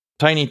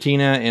 Tiny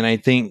Tina, and I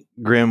think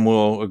Grim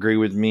will agree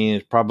with me,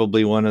 is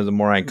probably one of the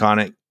more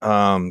iconic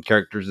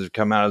characters that have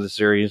come out of the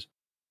series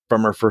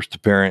from her first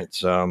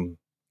appearance. And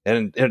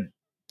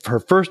her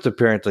first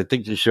appearance, I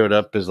think she showed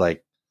up as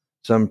like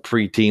some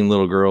preteen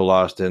little girl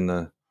lost in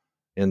the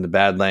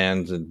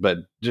Badlands, but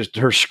just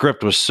her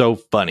script was so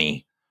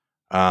funny.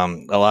 A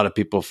lot of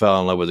people fell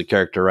in love with the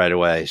character right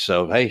away.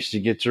 So hey,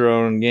 she gets her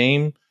own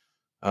game.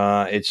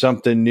 It's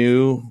something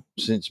new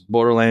since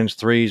Borderlands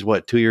 3 is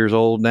 2 years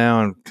old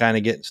now and kind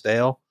of getting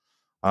stale.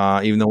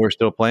 Even though we're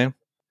still playing.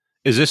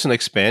 Is this an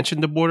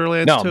expansion to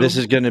Borderlands? No, 2? this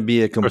is going to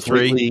be a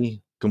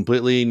completely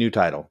new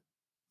title.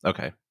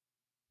 Okay.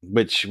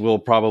 Which will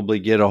probably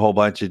get a whole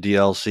bunch of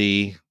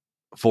DLC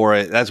for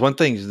it. That's one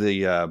thing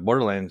the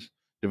Borderlands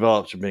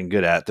developers have been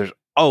good at. There's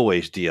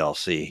always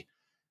DLC.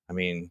 I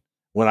mean,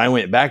 when I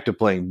went back to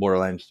playing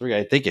Borderlands 3,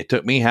 I think it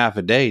took me half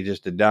a day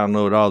just to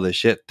download all the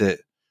shit that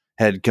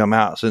had come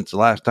out since the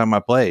last time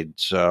I played.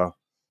 So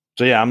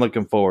yeah, I'm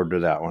looking forward to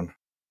that one.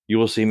 You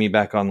will see me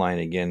back online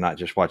again, not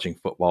just watching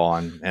football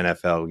on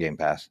NFL Game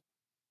Pass.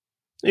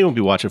 You won't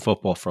be watching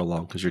football for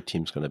long because your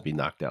team's going to be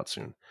knocked out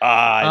soon.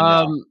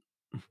 I know.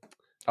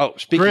 Oh,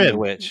 speaking Grim. of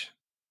which,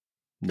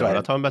 No, we're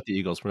not talking about the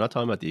Eagles. We're not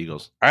talking about the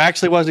Eagles. I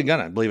actually wasn't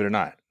gonna, believe it or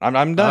not.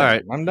 I'm done. All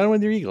right. I'm done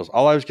with your Eagles.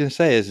 All I was gonna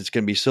say is it's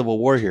gonna be civil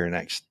war here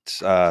next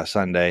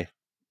Sunday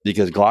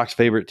because Glock's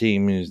favorite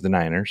team is the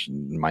Niners.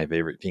 And my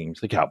favorite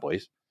team's the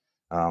Cowboys.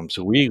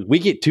 So we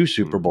get 2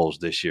 Super Bowls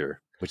this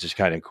year, which is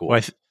kind of cool.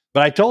 Well,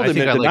 but I told him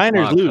if the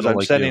Niners Glock. lose, I I'm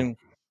like sending.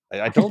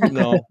 I told him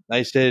no.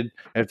 I said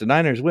if the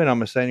Niners win, I'm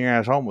gonna send your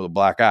ass home with a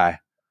black eye.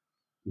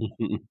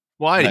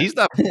 Why? He's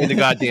not playing the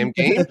goddamn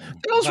game. What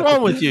the hell's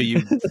wrong with you,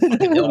 you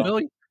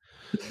hillbilly?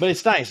 But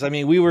it's nice. I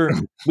mean, we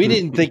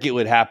didn't think it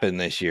would happen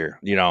this year.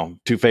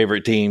 2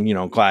 favorite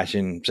team,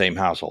 clashing same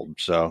household,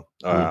 so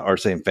or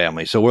same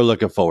family. So we're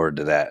looking forward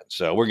to that.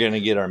 So we're gonna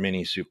get our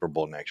mini Super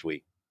Bowl next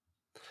week.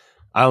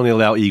 I only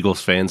allow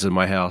Eagles fans in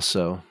my house,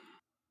 so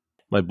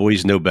my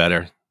boys know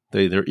better.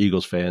 They're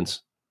Eagles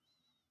fans.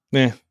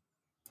 Yeah.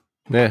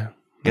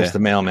 Guess The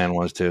mailman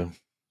was too.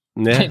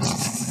 Yeah.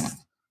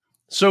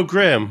 So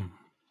Grim,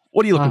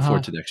 what are you looking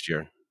forward to next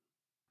year?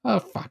 Oh,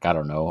 fuck, I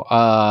don't know.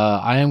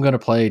 I am going to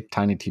play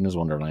Tiny Tina's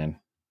Wonderland.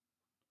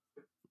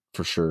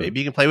 For sure. Maybe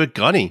you can play with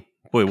Gunny.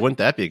 Boy, wouldn't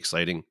that be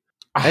exciting?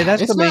 Hey,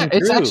 that's the main crew.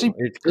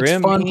 It's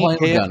Grim, fun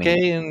playing with Gunny.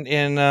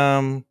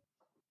 KFK,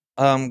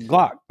 and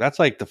Glock. That's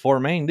like the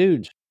 4 main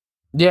dudes.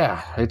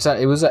 Yeah, it's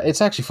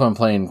actually fun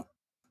playing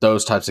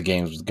those types of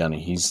games with Gunny.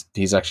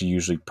 He's actually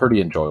usually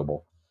pretty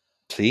enjoyable.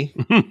 See?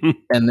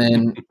 And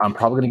then I'm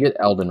probably going to get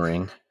Elden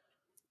Ring.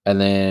 And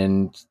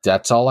then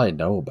that's all I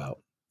know about.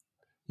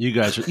 You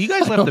guys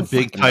left a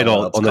big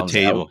title on the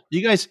table. Out.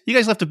 You guys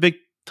left a big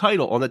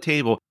title on the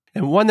table,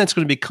 and one that's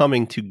going to be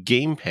coming to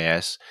Game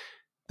Pass,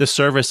 the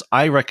service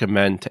I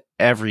recommend to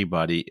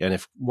everybody. And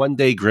if one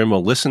day Grim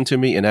will listen to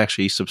me and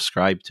actually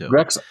subscribe to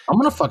Rex, I'm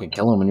going to fucking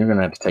kill him, and you're going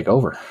to have to take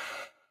over.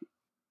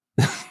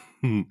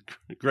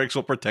 Grex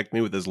will protect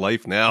me with his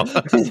life now.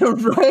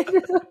 Right?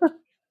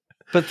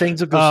 But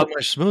things will go so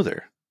much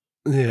smoother.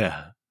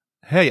 Yeah.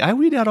 Hey, I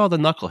weed out all the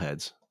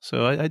knuckleheads,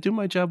 so I do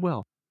my job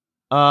well.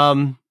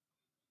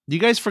 You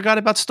guys forgot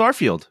about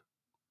Starfield.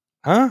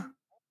 Huh?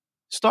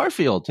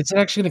 Starfield. Is it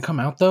actually going to come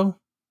out, though?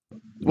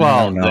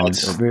 Well, no.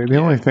 The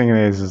only thing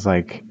is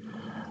like,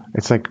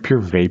 it's like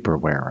pure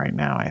vaporware right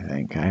now, I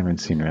think. I haven't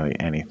seen really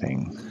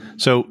anything.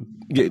 So,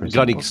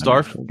 Gunny,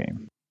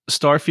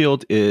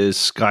 Starfield is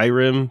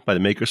Skyrim, by the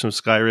makers of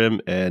Skyrim,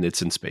 and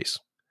it's in space.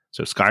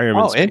 So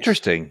Skyrim in space.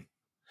 Interesting.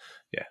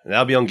 Yeah,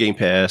 that'll be on Game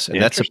Pass,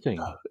 and that's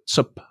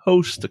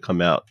supposed to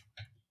come out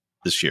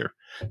this year.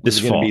 This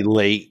fall. Going to be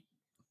late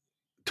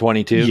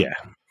 22? Yeah.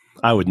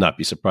 I would not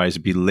be surprised.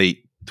 It'd be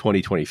late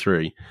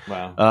 2023.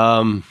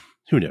 Wow.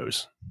 Who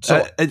knows?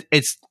 So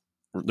it's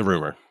the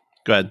rumor.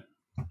 Go ahead.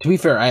 To be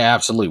fair, I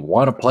absolutely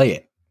want to play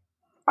it.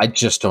 I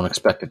just don't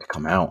expect it to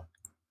come out.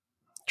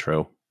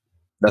 True.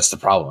 That's the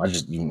problem.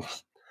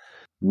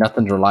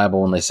 Nothing's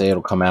reliable when they say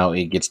it'll come out.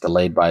 It gets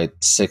delayed by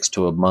 6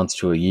 to a month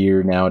to a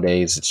year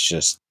nowadays. It's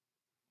just,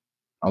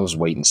 I'll just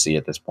wait and see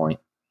at this point.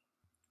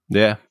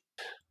 Yeah.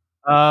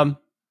 I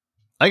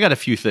got a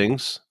few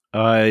things.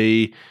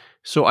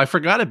 So I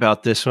forgot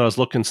about this when I was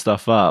looking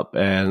stuff up,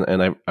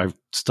 and I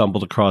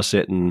stumbled across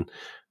it, and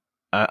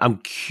I'm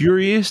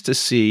curious to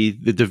see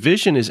the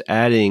Division is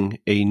adding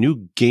a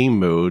new game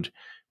mode,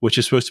 which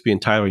is supposed to be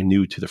entirely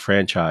new to the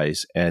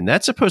franchise, and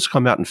that's supposed to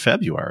come out in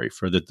February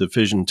for the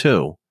Division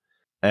 2.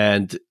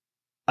 And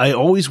I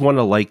always want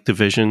to like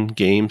Division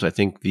games. I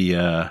think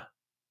the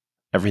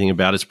everything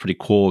about it's pretty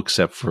cool,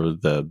 except for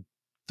the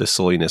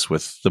silliness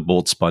with the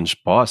bullet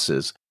sponge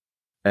bosses.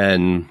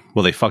 And,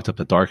 well, they fucked up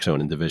the Dark Zone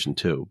in Division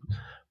 2.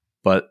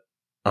 But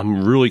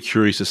I'm really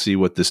curious to see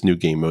what this new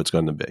game mode's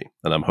going to be.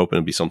 And I'm hoping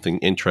it'll be something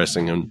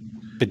interesting.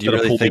 But do you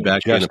really think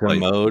just the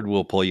mode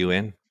will pull you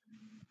in?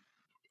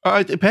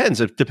 It depends.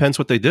 It depends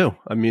what they do.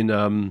 I mean...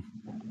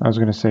 I was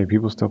going to say,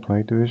 people still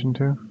play Division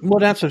 2? Well,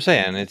 that's what I'm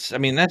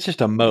saying. That's just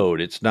a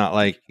mode. It's not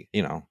like,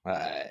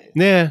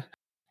 Yeah.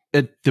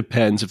 It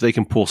depends. If they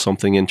can pull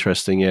something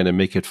interesting in and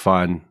make it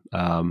fun,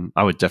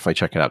 I would definitely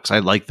check it out. Because I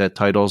like that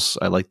titles.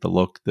 I like the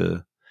look.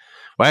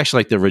 I actually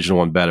like the original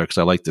one better because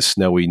I like the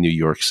snowy New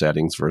York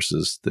settings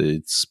versus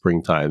the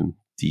springtime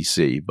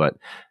DC. But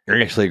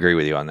I actually agree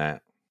with you on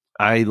that.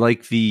 I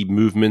like the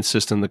movement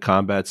system, the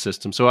combat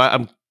system. So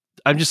I'm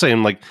just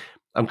saying, like,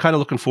 I'm kind of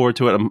looking forward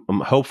to it.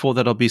 I'm hopeful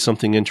that it'll be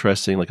something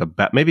interesting, like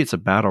maybe it's a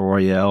battle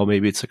royale,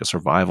 maybe it's like a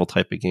survival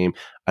type of game.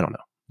 I don't know.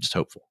 Just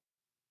hopeful.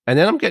 And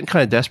then I'm getting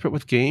kind of desperate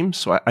with games,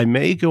 so I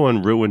may go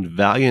and ruin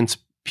Valiant's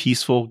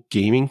peaceful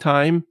gaming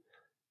time,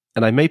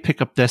 and I may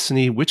pick up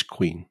Destiny Witch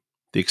Queen,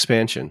 the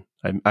expansion.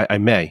 I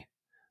may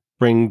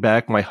bring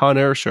back my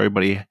Hunter, show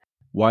everybody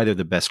why they're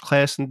the best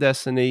class in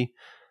Destiny.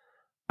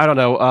 I don't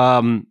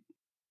know.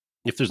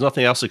 If there's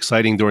nothing else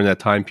exciting during that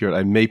time period,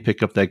 I may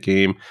pick up that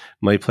game,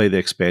 may play the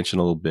expansion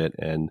a little bit,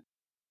 and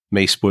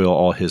may spoil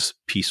all his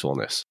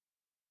peacefulness.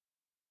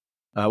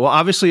 Well,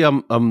 obviously,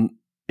 I'm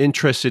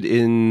interested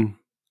in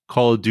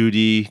Call of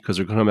Duty because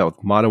they're going to come out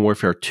with Modern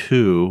Warfare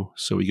 2.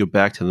 So we go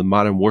back to the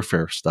Modern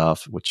Warfare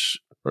stuff, which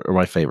are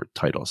my favorite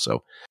titles.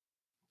 So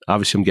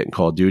obviously I'm getting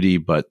Call of Duty,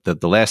 but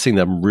the last thing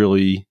that I'm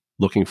really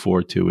looking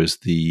forward to is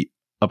the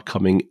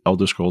upcoming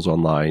Elder Scrolls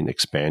Online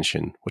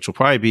expansion, which will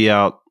probably be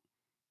out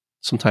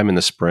sometime in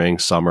the spring,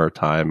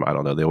 summertime. I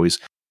don't know. They always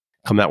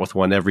come out with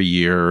one every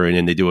year, and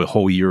then they do a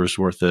whole year's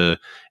worth of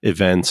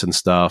events and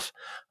stuff.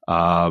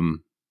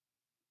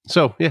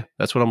 So yeah,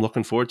 that's what I'm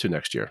looking forward to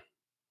next year.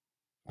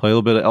 Play a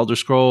little bit of Elder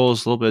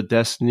Scrolls, a little bit of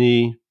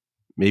Destiny,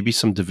 maybe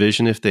some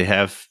Division if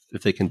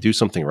they can do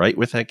something right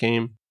with that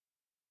game.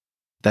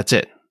 That's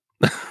it.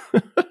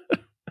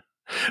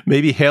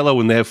 Maybe Halo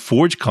when they have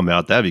Forge come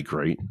out, that'd be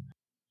great.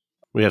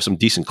 We have some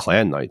decent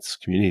clan nights,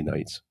 community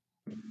nights.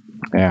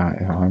 Yeah,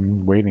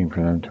 I'm waiting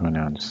for them to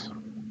announce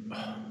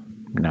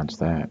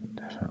that,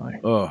 definitely.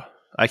 Oh,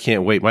 I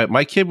can't wait.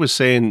 My kid was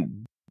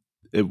saying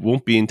it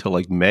won't be until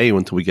like May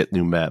until we get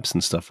new maps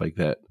and stuff like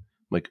that.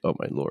 I'm like, oh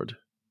my Lord.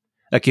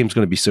 That game's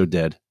going to be so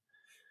dead.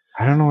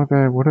 I don't know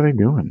what are they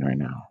doing right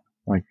now?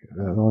 Like,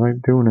 all they're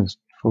doing is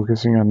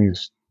focusing on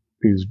these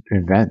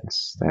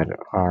events that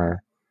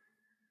are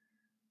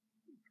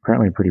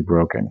apparently pretty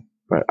broken.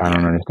 But I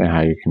don't understand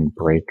how you can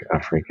break a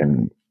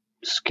freaking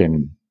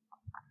skin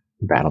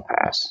battle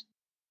pass.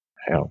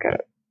 I don't get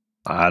it.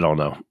 I don't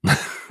know.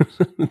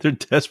 They're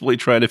desperately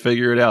trying to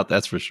figure it out.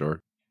 That's for sure.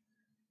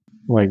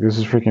 Like, this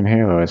is freaking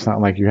Halo. It's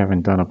not like you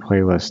haven't done a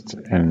playlist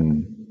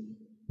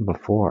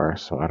before,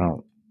 so I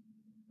don't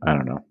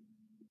know.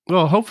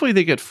 Well, hopefully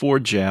they get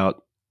Forge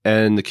out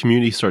and the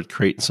community start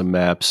creating some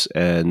maps,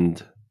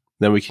 and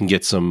Then we can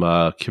get some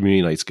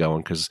community nights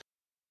going because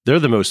they're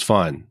the most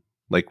fun.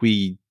 Like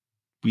we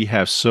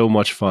have so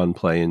much fun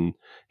playing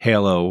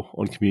Halo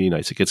on community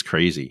nights. It gets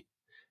crazy.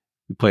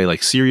 We play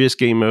like serious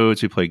game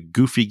modes. We play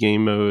goofy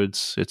game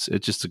modes. It's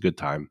just a good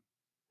time.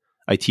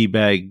 I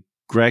teabag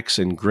Grex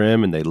and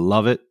Grim, and they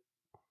love it.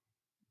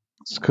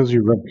 It's because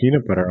you rub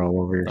peanut butter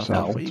all over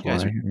yourself. No, That's you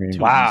guys why. are I mean,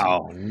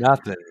 Wow,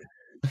 nothing.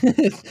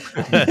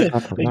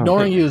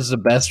 Ignoring you is the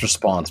best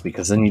response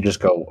because then you just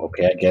go,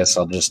 okay, I guess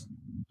I'll just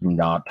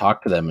not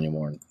talk to them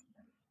anymore.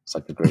 It's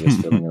like the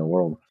greatest feeling in the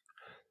world.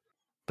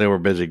 They were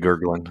busy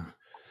gurgling.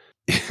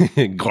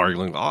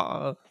 Gargling.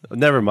 Oh,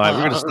 never mind.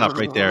 We're going to stop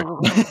right there.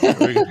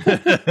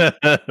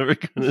 We're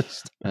gonna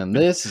And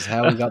this is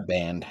how we got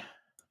banned.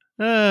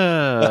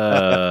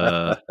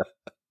 all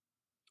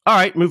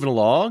right, moving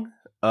along.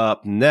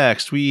 Up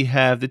next, we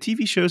have the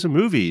TV shows and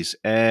movies.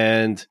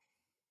 And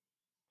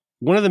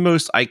one of the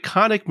most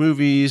iconic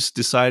movies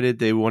decided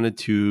they wanted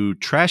to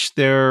trash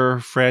their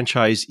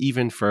franchise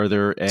even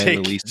further and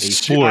release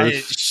a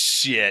fourth.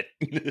 Shit.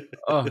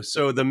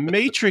 So The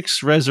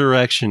Matrix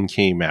Resurrection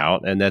came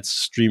out, and that's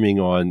streaming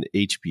on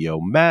HBO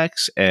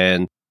Max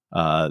and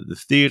the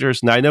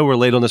theaters. Now, I know we're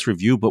late on this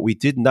review, but we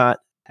did not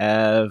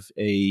have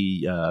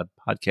a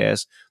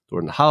podcast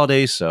during the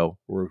holidays, so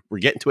we're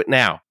getting to it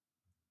now.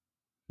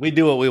 We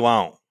do what we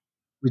want.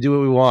 We do what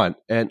we want.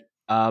 And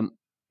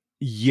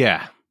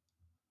yeah,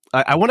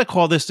 I want to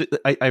call this,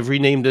 I've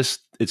renamed this,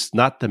 it's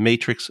not The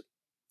Matrix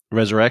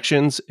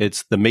Resurrections,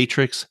 it's The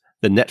Matrix,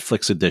 the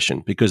Netflix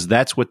edition, because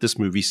that's what this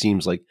movie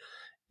seems like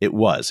it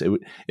was.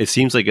 It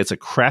seems like it's a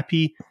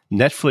crappy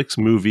Netflix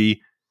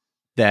movie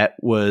that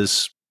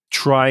was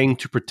trying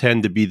to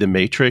pretend to be The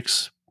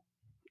Matrix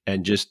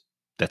and just,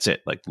 that's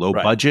it, like low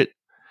budget.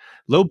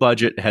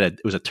 It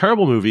was a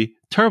terrible movie,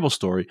 terrible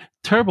story,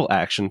 terrible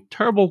action,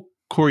 terrible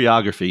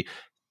choreography,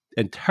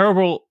 and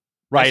terrible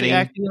Writing.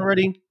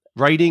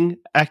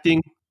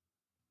 Acting,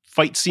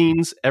 fight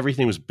scenes.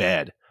 Everything was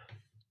bad.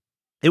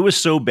 It was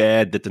so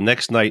bad that the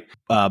next night,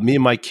 me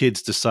and my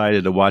kids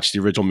decided to watch the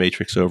original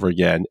Matrix over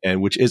again,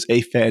 and which is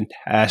a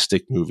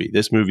fantastic movie.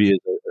 This movie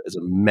is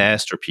a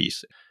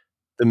masterpiece.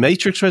 The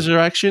Matrix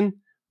Resurrection,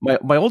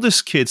 my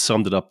oldest kid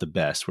summed it up the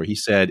best, where he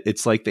said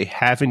it's like they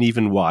haven't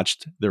even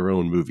watched their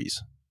own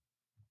movies.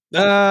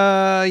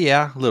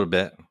 Yeah, a little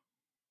bit.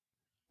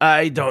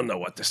 I don't know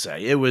what to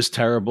say. It was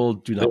terrible.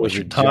 Do not waste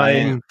your time.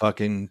 Giant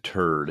fucking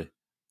turd.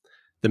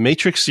 The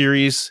Matrix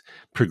series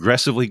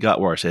progressively got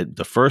worse.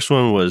 The first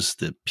one was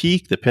the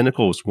peak. The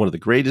pinnacle was one of the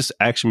greatest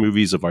action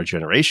movies of our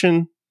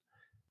generation.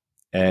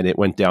 And it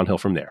went downhill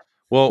from there.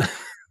 Well,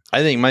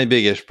 I think my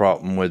biggest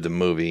problem with the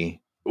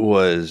movie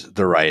was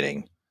the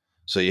writing.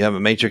 So you have a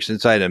Matrix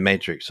inside a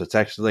Matrix. So it's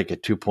actually like a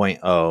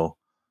 2.0.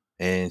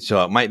 And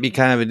so it might be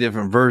kind of a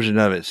different version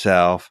of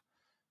itself.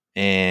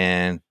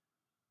 And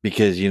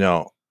because,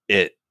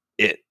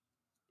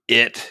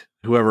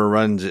 whoever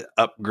runs it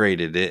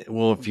upgraded it.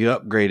 Well, if you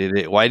upgraded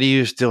it, why do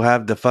you still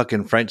have the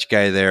fucking French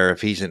guy there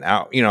if he's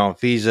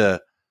if he's a,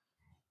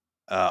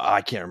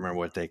 I can't remember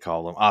what they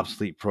call them,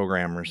 obsolete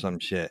program or some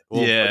shit.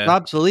 Well, yeah. If it's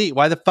obsolete,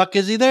 why the fuck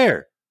is he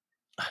there?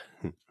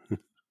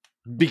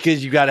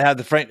 Because you got to have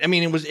the French. I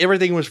mean,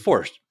 everything was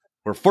forced.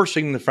 We're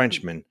forcing the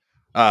Frenchman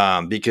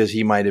because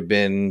he might have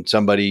been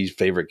somebody's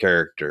favorite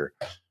character.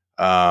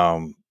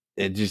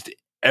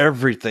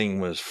 Everything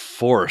was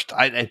forced.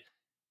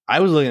 I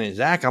was looking at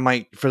Zach. I'm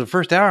like, for the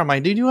first hour, I'm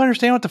like, dude, you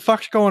understand what the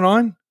fuck's going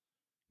on?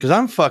 Because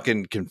I'm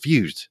fucking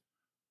confused.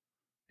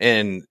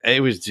 And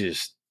it was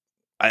just,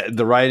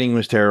 the writing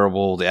was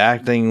terrible. The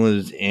acting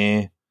was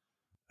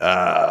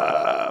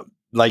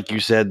like you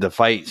said, the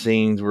fight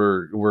scenes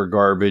were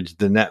garbage.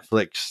 The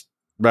Netflix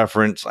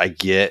reference, I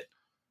get,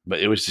 but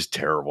it was just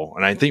terrible.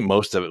 And I think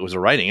most of it was the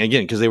writing,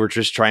 again, because they were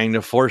just trying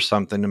to force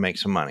something to make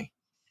some money.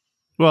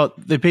 Well,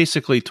 they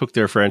basically took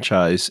their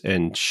franchise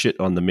and shit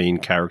on the main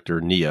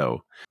character,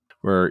 Neo,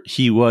 where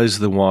he was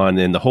the one,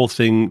 and the whole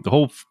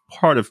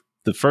part of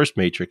the first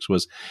Matrix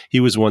was he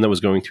was the one that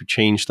was going to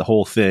change the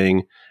whole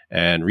thing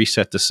and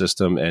reset the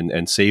system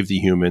and save the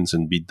humans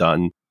and be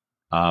done.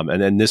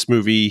 And then this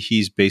movie,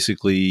 he's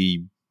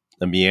basically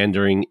a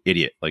meandering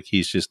idiot. Like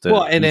he's just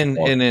and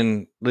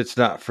then let's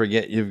not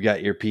forget you've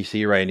got your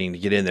PC writing to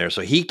get in there,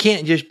 so he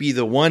can't just be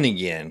the one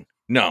again.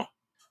 No,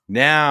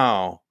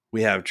 now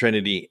we have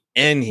Trinity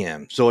and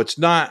him, so it's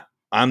not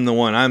I'm the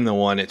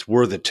one. It's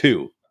we're the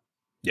two.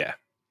 Yeah.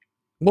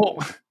 Well,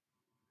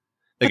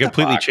 they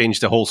completely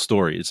changed the whole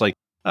story. It's like,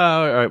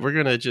 all right, we're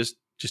gonna just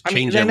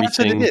change everything. That's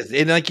what it is.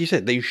 And like you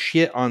said, they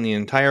shit on the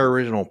entire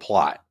original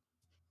plot.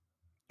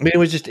 I mean, it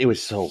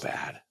was so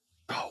bad.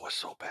 Oh, it was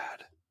so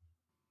bad.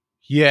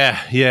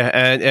 Yeah.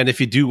 And if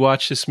you do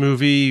watch this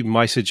movie,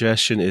 my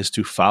suggestion is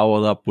to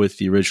follow it up with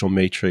the original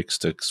Matrix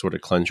to sort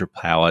of cleanse your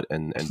palate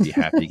and be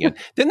happy again.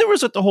 Then there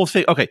was the whole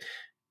thing. Okay,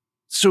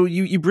 so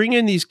you bring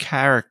in these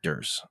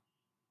characters,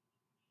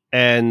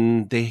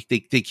 and they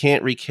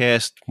can't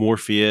recast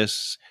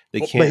Morpheus. They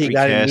can't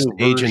recast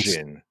agents.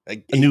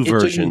 A new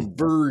version.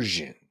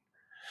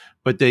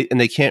 but they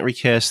can't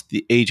recast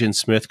the Agent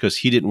Smith because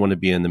he didn't want to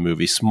be in the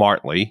movie.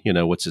 Smartly,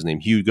 what's his name?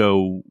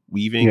 Hugo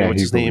Weaving. Yeah,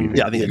 What's his Hugo name? Weaving.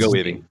 Yeah, I think Hugo it's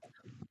his Weaving.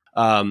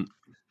 name.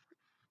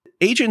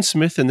 Agent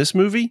Smith in this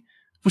movie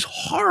was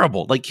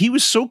horrible. Like, he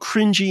was so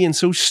cringy and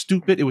so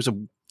stupid. It was a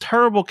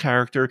terrible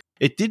character.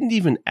 It didn't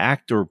even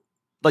act or.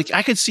 Like,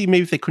 I could see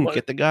maybe if they couldn't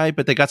get the guy,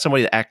 but they got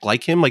somebody to act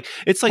like him. Like,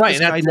 it's like Right,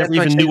 this and guy that's never what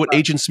I even say knew what about-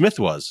 Agent Smith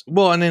was.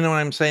 Well, and then what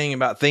I'm saying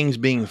about things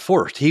being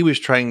forced, he was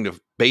trying to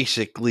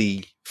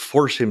basically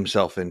force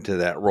himself into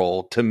that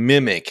role to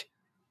mimic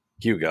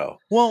Hugo.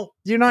 Well,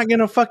 you're not going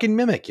to fucking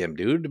mimic him,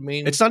 dude. I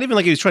mean, It's not even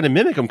like he was trying to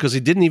mimic him because he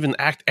didn't even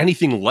act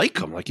anything like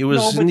him. Like, it was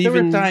no, but there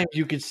even. were times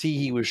you could see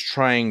he was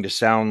trying to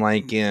sound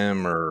like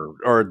him,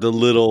 or the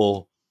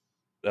little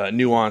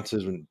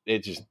nuances. When it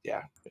just,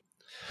 yeah.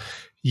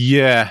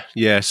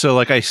 Yeah. So,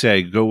 like I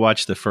say, go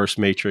watch the first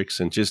Matrix,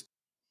 and just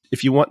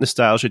if you want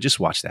nostalgia, just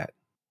watch that.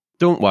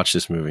 Don't watch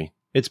this movie.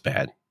 It's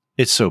bad.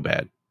 It's so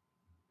bad.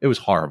 It was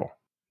horrible.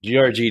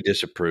 GRG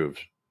disapproves,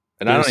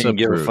 and I don't even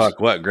give a Disapproves. fuck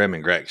what Grim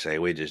and Greg say.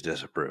 We just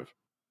disapprove.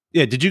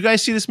 Yeah. Did you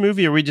guys see this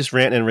movie, or are we just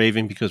ranting and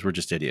raving because we're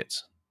just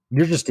idiots?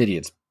 You're just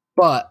idiots.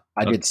 But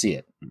I did see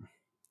it.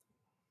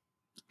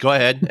 Go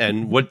ahead.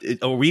 And what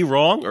are we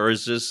wrong, or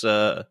is this?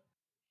 I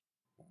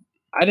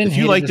didn't. If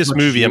you hate like it as this much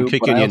movie, as I'm but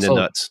kicking I you in the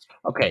also- nuts.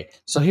 Okay,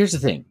 so here's the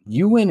thing.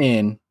 You went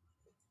in,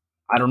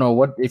 I don't know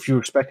what, if you were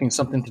expecting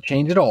something to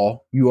change at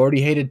all. You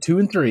already hated 2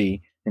 and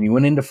 3, and you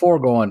went into 4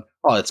 going,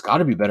 oh, it's got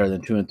to be better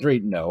than 2 and 3.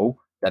 No,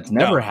 that's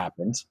never No.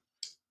 happens.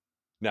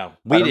 No, I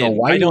we don't know didn't.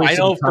 why I you know. I wasted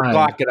know. For time.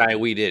 Glock and I,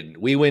 we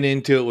didn't. We went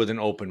into it with an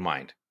open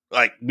mind.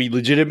 Like, we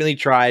legitimately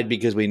tried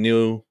because we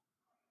knew,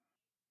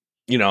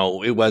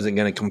 it wasn't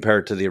going to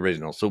compare to the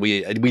original. So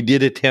we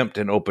did attempt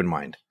an open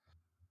mind.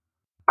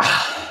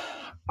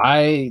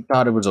 I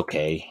thought it was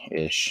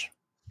okay-ish.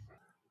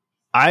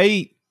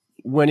 I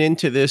went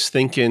into this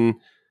thinking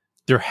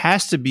there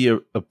has to be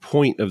a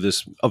point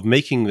of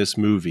making this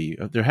movie.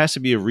 There has to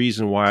be a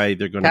reason why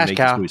they're going to Cash make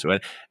cow. this movie.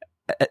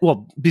 So,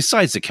 well,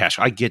 besides the cash,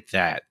 I get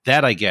that.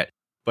 That I get.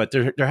 But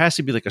there has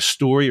to be like a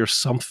story or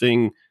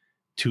something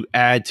to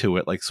add to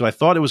it. Like, so I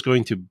thought it was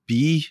going to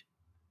be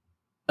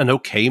an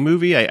okay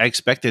movie. I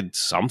expected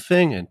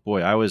something, and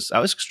boy, I was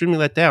extremely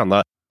let down.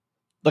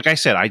 Like I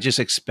said, I just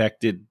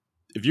expected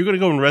if you're going to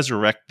go and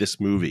resurrect this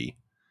movie.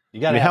 You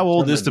got. I mean, how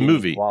old is the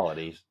movie?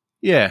 Qualities.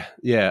 Yeah.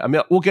 I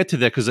mean, we'll get to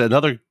that because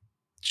another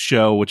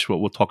show, which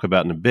we'll talk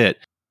about in a bit,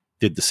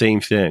 did the same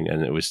thing,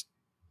 and it was.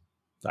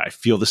 I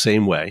feel the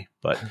same way,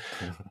 but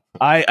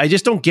I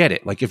just don't get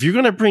it. Like, if you're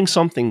going to bring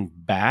something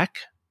back,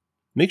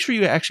 make sure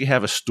you actually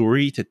have a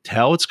story to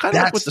tell. It's kind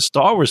of like with the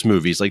Star Wars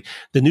movies. Like,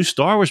 the new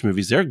Star Wars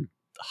movies, they're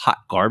hot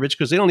garbage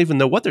because they don't even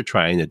know what they're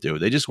trying to do.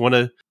 They just want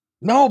to.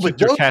 No, Keep but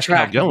their those cash cow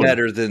tracked going.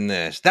 better than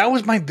this. That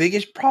was my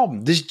biggest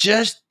problem. This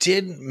just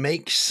didn't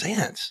make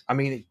sense. I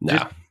mean,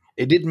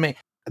 it didn't make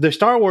the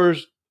Star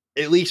Wars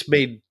at least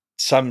made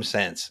some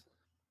sense.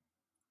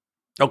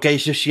 Okay,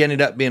 so she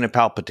ended up being a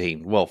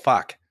Palpatine. Well,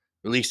 fuck.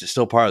 At least it's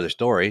still part of the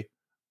story.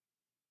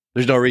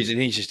 There's no reason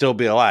he should still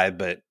be alive,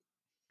 but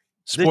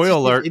Spoiler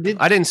alert! it did-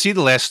 I didn't see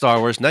the last Star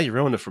Wars. Now you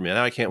ruined it for me.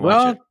 Now I can't watch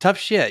well, tough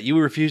shit. You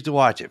refused to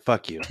watch it.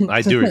 Fuck you. it.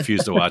 I do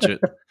refuse to watch it.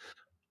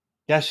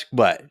 Guess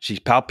what? She's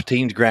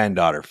Palpatine's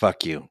granddaughter.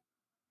 Fuck you.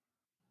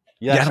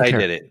 Yes, I don't I care.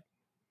 did it.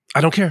 I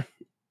don't care.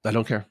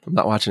 I'm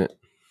not watching it.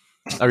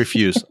 I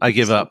refuse. I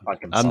give up.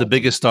 I'm the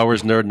biggest Star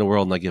Wars nerd in the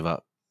world, and I give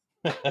up.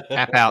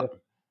 Tap out.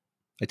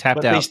 I tapped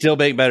But they out. still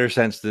make better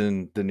sense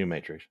than the new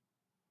Matrix.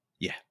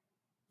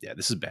 Yeah,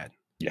 this is bad.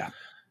 Yeah.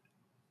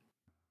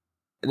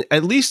 And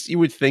at least you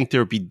would think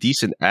there would be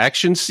decent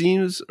action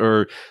scenes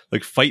or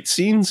like fight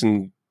scenes,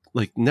 and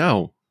like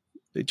no,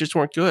 they just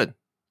weren't good.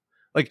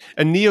 Like,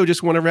 and Neo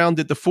just went around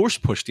did the force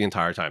push the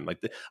entire time. Like,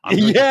 I'm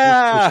going to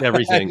force push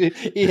everything.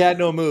 He had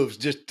no moves,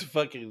 just to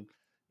fucking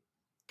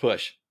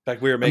push. In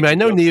fact, we were making. I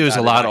know jokes Neo's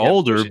about a lot it, how he kept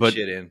older, pushing but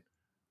shit in.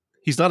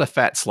 He's not a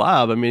fat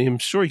slob. I mean, I'm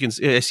sure he can.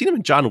 I've seen him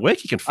in John Wick.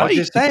 He can I fight. was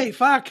just saying,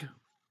 fuck.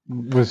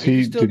 Was He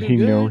he? still Did do he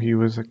know good. he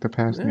was like the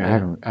past?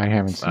 Yeah. I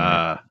haven't seen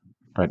it,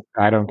 but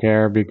I don't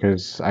care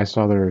because I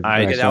saw the.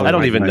 I saw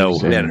don't the even know.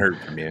 reviews We and hadn't heard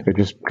from you. It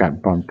just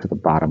got bumped to the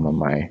bottom of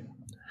my.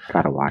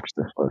 Gotta watch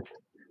this list.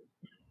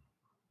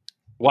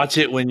 Watch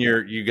it when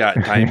you got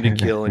time to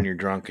kill and you're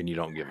drunk and you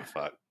don't give a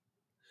fuck.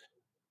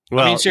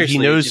 Well, I mean, seriously,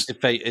 he knows.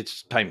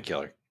 it's time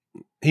killer.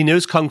 He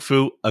knows kung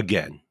fu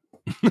again.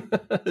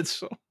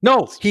 It's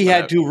No, he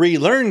had to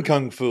relearn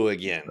kung fu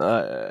again. All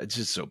it's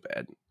just so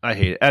bad. I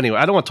hate it. Anyway,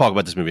 I don't want to talk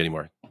about this movie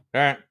anymore.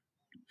 right,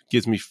 It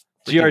gives me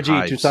freaking GRG,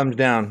 hives. 2 thumbs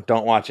down.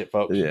 Don't watch it,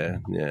 folks. Yeah.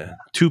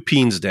 2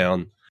 peens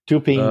down. 2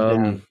 pings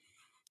down.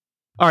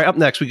 All right, up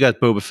next we got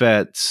Boba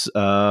Fett's.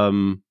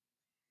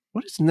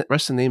 What is the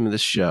rest of the name of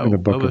this show? The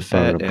Book Boba of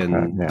Fett Boba and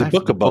Fett, yeah. The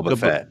Book of Boba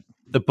Fett.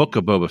 The Book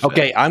of Boba Fett.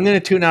 Okay, I'm going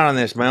to tune out on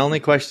this. My only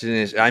question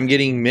is, I'm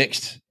getting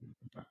mixed.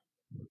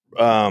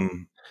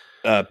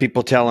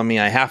 People telling me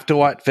I have to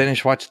watch The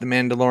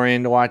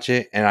Mandalorian to watch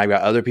it, and I've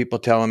got other people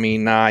telling me,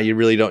 nah, you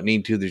really don't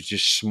need to. There's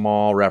just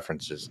small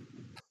references.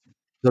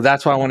 So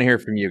that's why I want to hear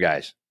from you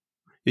guys.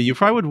 Yeah, you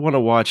probably would want to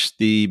watch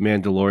The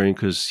Mandalorian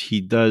because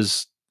he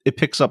does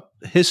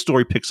his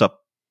story picks up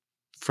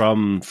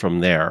from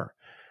there.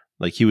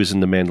 Like he was in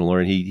The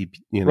Mandalorian. He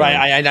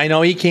right. I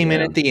know he came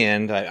in at the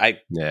end.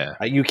 Yeah.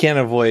 You can't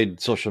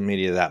avoid social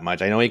media that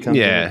much. I know he comes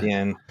in at the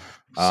end.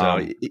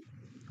 So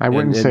I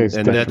wouldn't say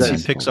it's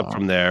he picks up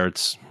from there.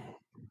 It's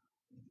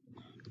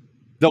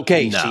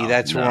okay. See,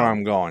 that's where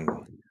I'm going.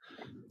 All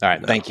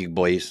right. Thank you,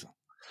 boys.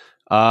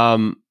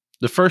 The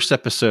first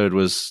episode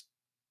was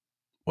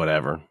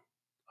whatever.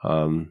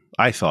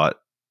 I thought.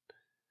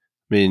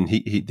 I mean,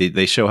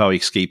 they show how he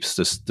escapes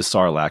the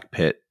Sarlacc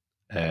pit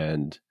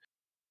and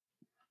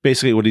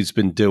basically what he's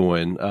been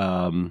doing,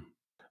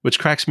 which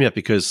cracks me up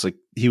because like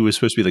he was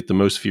supposed to be like the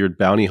most feared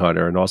bounty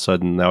hunter, and all of a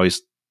sudden now he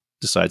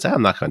decides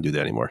I'm not going to do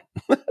that anymore.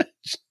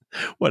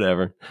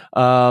 Whatever.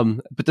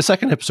 But the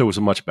second episode was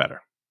much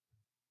better.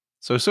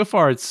 So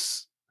far,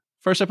 it's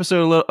first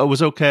episode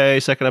was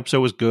okay. Second episode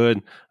was good.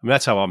 I mean,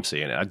 that's how I'm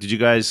seeing it. Did you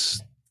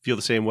guys feel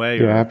the same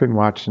way? Yeah, I've been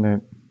watching it.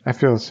 I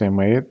feel the same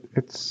way.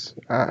 It's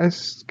I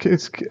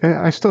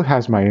still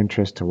has my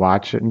interest to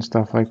watch it and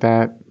stuff like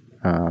that.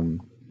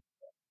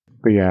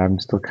 But yeah, I'm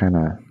still kind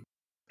of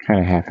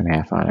half and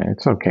half on it.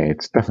 It's okay.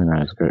 It's definitely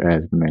not as good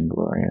as The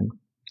Mandalorian,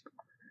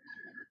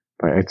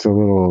 but it's a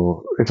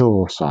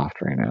little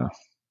soft right now,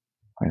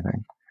 I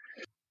think.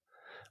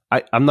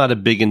 I'm not a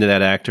big into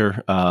that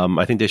actor.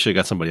 I think they should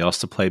have got somebody else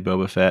to play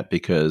Boba Fett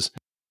because,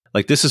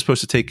 like, this is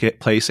supposed to take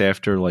place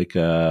after like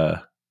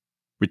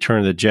Return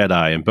of the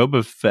Jedi, and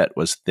Boba Fett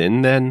was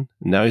thin then,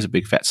 and now he's a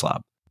big fat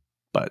slob.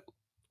 But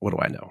what do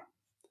I know?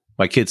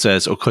 My kid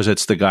says, "Oh, because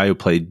it's the guy who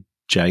played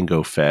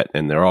Jango Fett,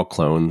 and they're all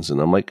clones,"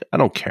 and I'm like, I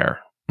don't care.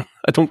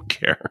 I don't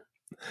care.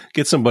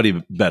 Get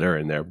somebody better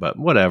in there, but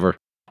whatever.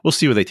 We'll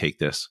see where they take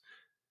this.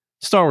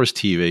 Star Wars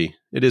TV.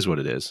 It is what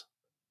it is.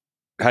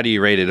 How do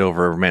you rate it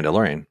over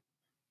Mandalorian?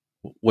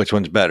 Which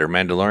one's better,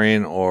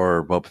 Mandalorian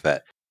or Boba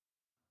Fett?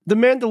 The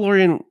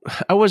Mandalorian,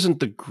 I wasn't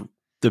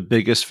the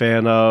biggest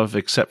fan of,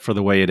 except for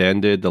the way it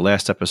ended. The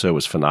last episode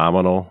was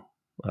phenomenal.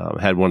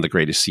 Had one of the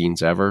greatest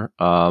scenes ever.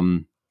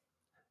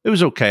 It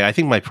was okay. I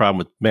think my problem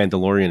with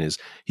Mandalorian is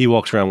he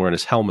walks around wearing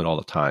his helmet all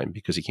the time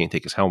because he can't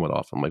take his helmet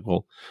off. I'm like,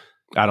 well,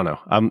 I don't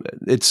know.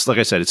 It's like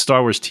I said, it's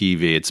Star Wars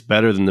TV. It's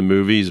better than the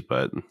movies,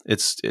 but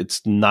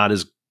it's not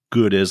as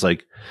good as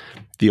like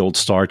the old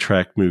Star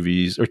Trek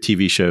movies or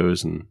TV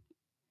shows. And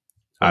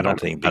I don't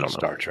think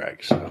Star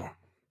Trek. So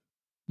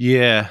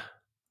yeah,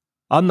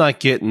 I'm not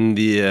getting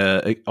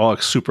the all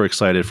super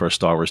excited for a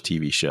Star Wars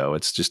TV show.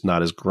 It's just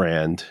not as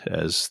grand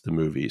as the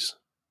movies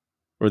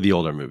or the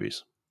older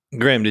movies.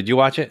 Grim, did you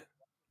watch it?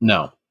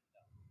 No.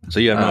 So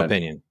you have no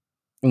opinion?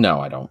 No,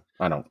 I don't.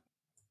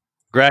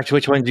 Grax,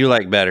 which one do you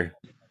like better?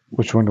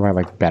 Which one do I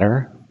like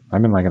better?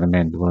 I'm in like The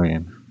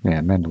Mandalorian.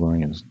 Yeah,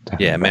 Mandalorian's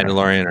definitely better.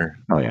 Mandalorian or...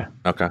 Oh, yeah.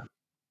 Okay.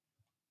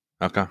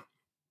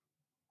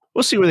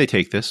 We'll see where they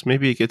take this.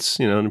 Maybe it gets,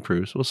 and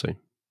improves. We'll see.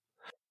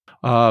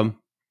 The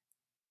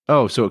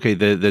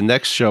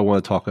next show I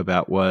want to talk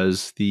about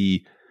was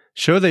the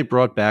show they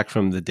brought back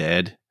from the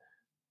dead,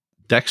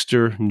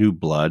 Dexter New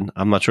Blood.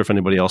 I'm not sure if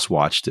anybody else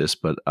watched this,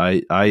 but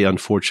I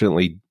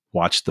unfortunately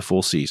watched the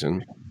full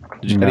season.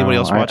 Did anybody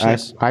else watch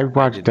this? I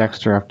watched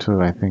Dexter up to,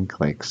 I think,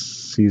 like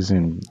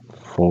season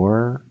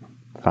 4,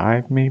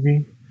 5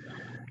 maybe.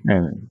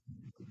 And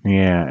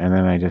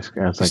then I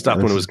was like,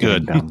 stopped when it was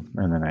good. Dumb.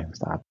 And then I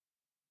stopped.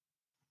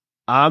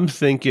 I'm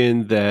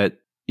thinking that,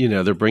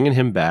 they're bringing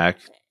him back.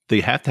 They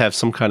have to have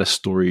some kind of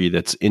story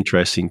that's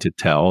interesting to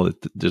tell. That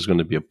there's going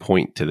to be a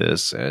point to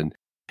this, and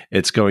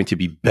it's going to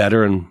be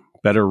better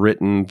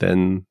written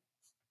than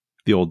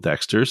the old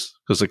Dexters.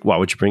 Because, like, why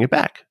would you bring it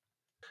back?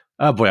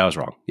 Oh, boy, I was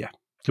wrong. Yeah,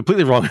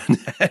 completely wrong on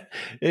that.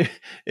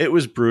 It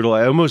was brutal.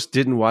 I almost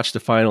didn't watch the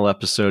final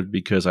episode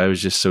because I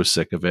was just so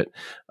sick of it.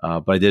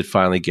 But I did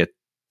finally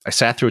I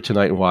sat through it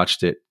tonight and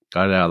watched it,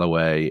 got it out of the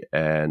way.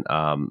 And,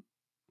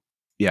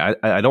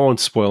 I don't want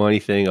to spoil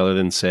anything other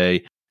than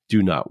say,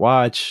 do not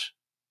watch.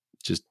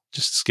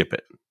 Just skip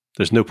it.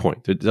 There's no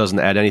point. It doesn't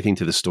add anything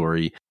to the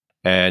story.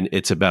 And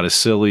it's about as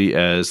silly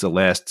as the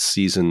last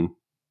season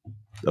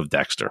of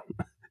Dexter.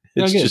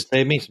 It's just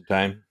save me some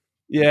time.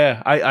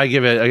 Yeah, I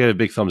give it a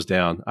big thumbs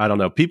down. I don't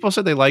know. People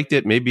said they liked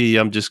it. Maybe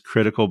I'm just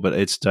critical, but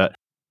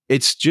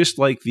it's just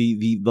like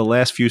the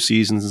last few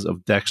seasons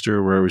of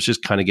Dexter, where it was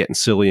just kind of getting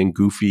silly and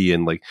goofy,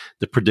 and like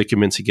the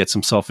predicaments he gets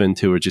himself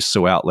into are just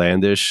so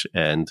outlandish,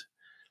 and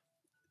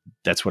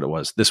that's what it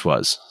was. This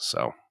was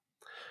so.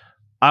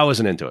 I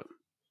wasn't into it.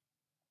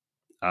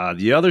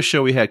 The other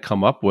show we had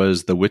come up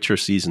was The Witcher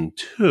season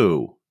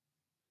 2.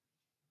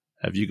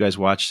 Have you guys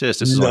watched this?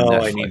 This is on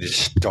Netflix. I need to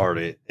start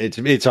it.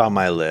 It's on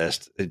my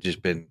list. It's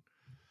just been.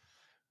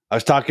 I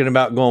was talking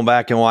about going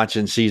back and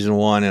watching season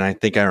 1, and I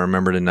think I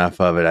remembered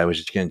enough of it. I was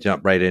just going to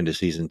jump right into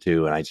season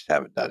 2, and I just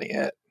haven't done it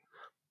yet.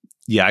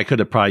 Yeah, I could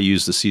have probably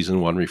used the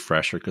season 1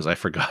 refresher because I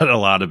forgot a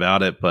lot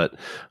about it. But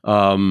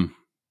I'm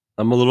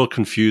a little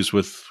confused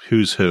with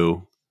who's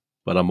who.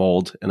 But I'm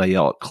old and I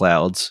yell at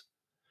clouds.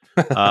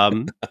 I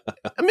mean,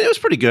 it was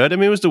pretty good. I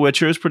mean, it was The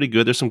Witcher. It was pretty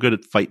good. There's some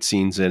good fight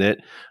scenes in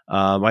it.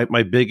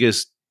 My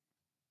biggest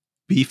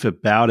beef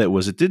about it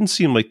was it didn't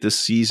seem like this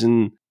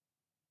season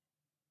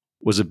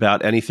was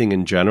about anything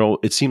in general.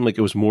 It seemed like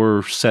it was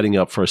more setting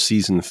up for a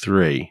season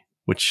 3,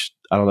 which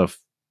I don't know if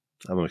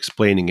I'm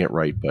explaining it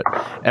right, but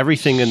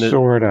everything in the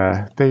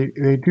sorta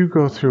they do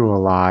go through a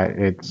lot.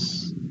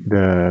 It's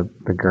the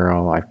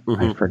girl I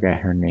forget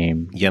her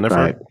name, Yennefer.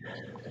 but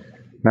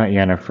not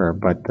Yennefer,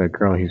 but the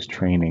girl he's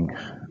training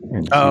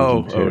in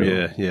Oh, season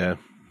 2. yeah.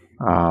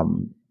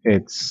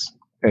 It's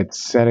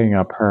setting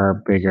up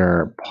her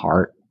bigger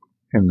part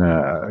in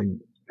the,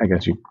 I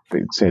guess you'd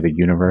say, the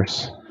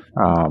universe,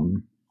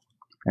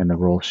 and the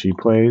role she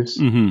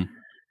plays.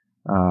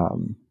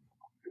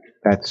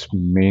 That's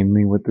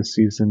mainly what the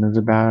season is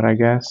about, I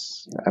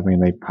guess. I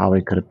mean, they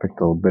probably could have picked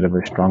a little bit of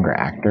a stronger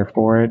actor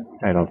for it.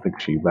 I don't think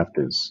she left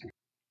his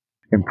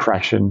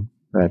impression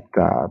that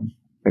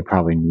they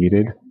probably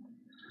needed.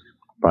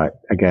 But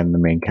again, the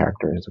main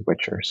character is a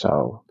Witcher,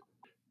 so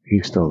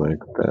he's still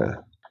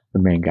the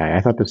main guy.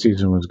 I thought the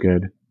season was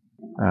good.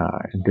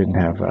 It didn't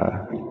have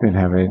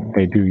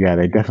it.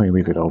 They definitely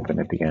leave it open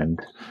at the end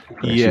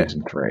for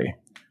season 3.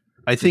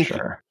 I think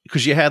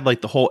because you had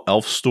like the whole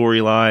elf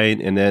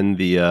storyline, and then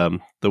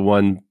the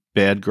one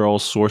bad girl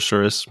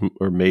sorceress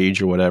or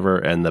mage or whatever,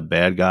 and the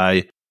bad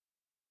guy.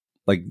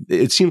 Like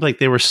it seemed like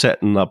they were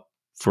setting up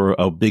for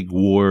a big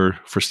war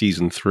for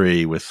season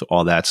 3 with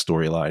all that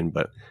storyline,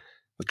 but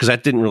because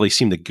that didn't really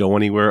seem to go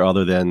anywhere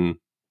other than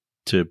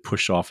to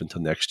push off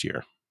until next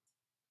year.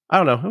 I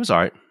don't know. It was all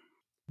right.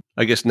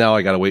 I guess now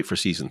I got to wait for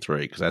season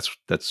 3 because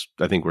that's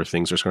I think where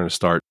things are going to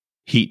start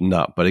heating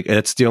up. But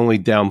it's the only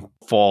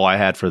downfall I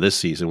had for this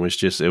season was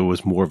just it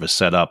was more of a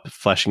setup,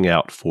 fleshing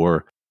out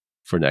for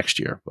next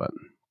year. But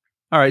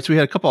all right, so we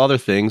had a couple other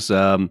things.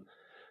 The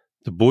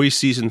Boys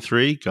season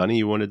 3. Gunny,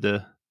 you wanted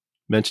to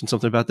mention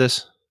something about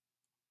this?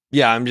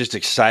 Yeah, I'm just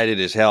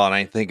excited as hell, and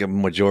I think a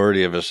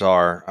majority of us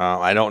are.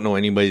 I don't know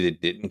anybody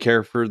that didn't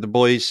care for the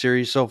Boys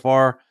series so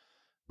far,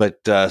 but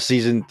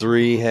season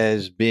 3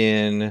 has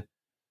been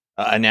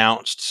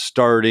announced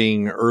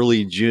starting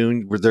early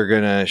June, where they're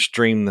going to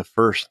stream the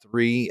first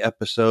 3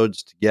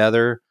 episodes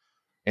together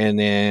and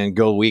then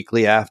go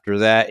weekly after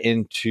that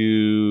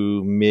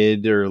into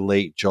mid or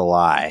late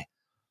July.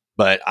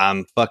 But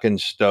I'm fucking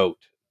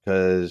stoked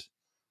because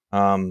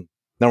number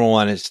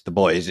one, it's the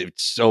Boys.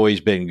 It's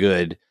always been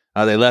good.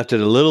 They left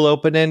it a little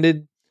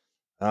open-ended,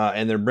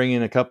 and they're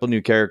bringing a couple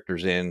new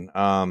characters in.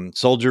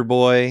 Soldier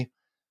Boy,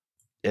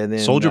 and then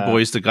Soldier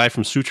Boy is the guy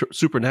from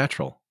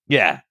Supernatural.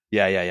 Yeah.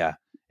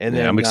 And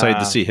then I'm excited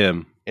to see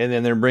him. And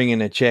then they're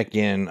bringing a chick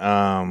in,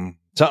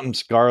 something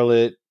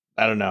Scarlet.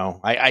 I don't know.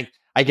 I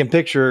can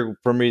picture her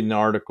from reading the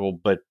article,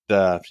 but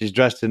she's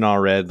dressed in all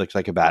red, looks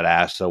like a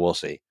badass. So we'll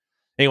see.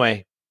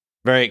 Anyway,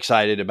 very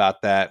excited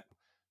about that.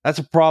 That's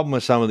a problem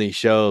with some of these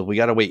shows. We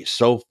got to wait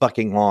so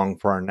fucking long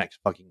for our next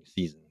fucking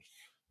season.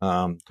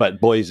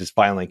 But Boys is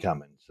finally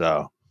coming.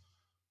 So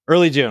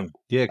early June.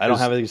 Yeah, I don't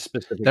have a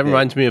specific. That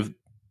reminds me of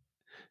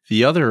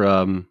the other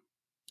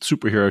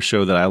superhero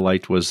show that I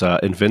liked was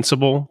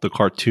Invincible, the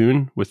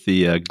cartoon with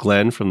the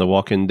Glenn from The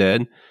Walking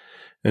Dead.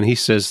 And he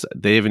says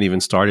they haven't even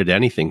started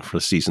anything for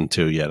season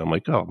 2 yet. I'm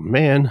like, oh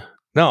man.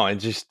 No, it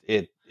just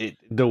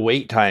the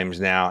wait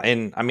times now.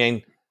 And I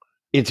mean,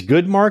 it's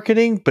good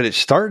marketing, but it's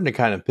starting to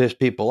kind of piss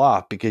people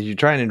off because you're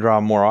trying to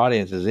draw more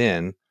audiences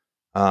in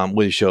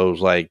with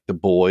shows like The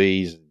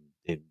Boys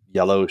and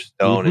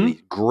Yellowstone and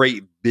these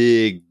great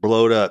big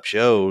blowed up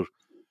shows.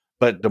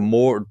 But the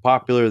more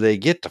popular they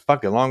get, the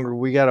fucking longer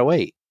we gotta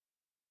wait.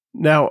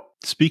 Now,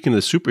 speaking of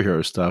the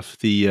superhero stuff,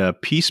 the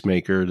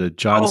Peacemaker, the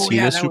John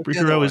Cena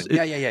superhero,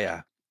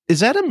 is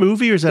that a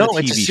movie or is that a TV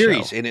it's a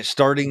series, show? and it's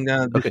starting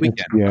this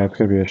weekend. Yeah, it's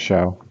gonna be a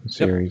show, a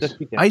series.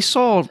 I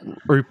saw a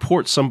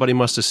report somebody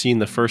must have seen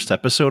the first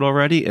episode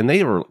already, and they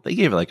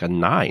gave it like a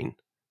 9.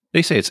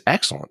 They say it's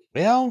excellent.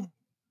 Well,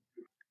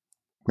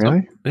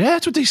 really? Yeah,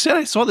 that's what they said.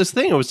 I saw this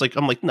thing.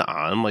 I'm like, nah.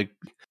 I'm like,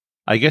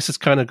 I guess it's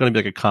kind of going to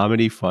be like a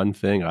comedy, fun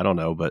thing. I don't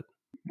know, but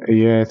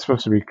yeah, it's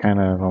supposed to be kind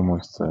of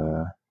almost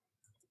a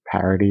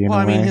parody. Well,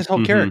 I mean, his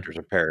whole character's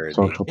a parody,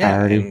 social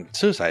parody, and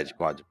Suicide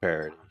Squad's a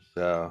parody.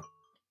 So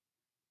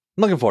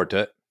I'm looking forward to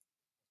it.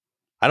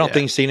 I don't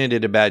think Cena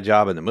did a bad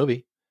job in the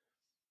movie.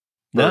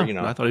 No,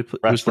 I thought he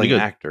was pretty good.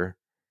 Actor.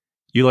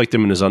 You liked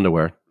him in his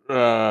underwear.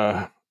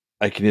 I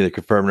can neither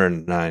confirm nor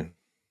deny.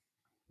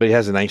 But he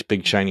has a nice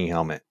big shiny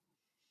helmet.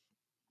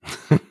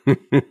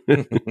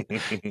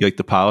 You like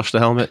to polish the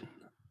helmet?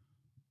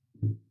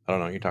 I don't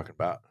know what you're talking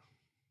about.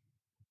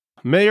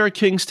 Mayor of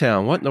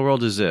Kingstown. What in the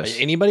world is this?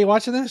 Anybody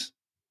watching this?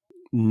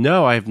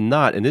 No, I have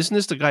not. And isn't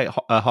this the guy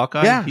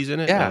Hawkeye? Yeah, he's in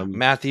it. Yeah,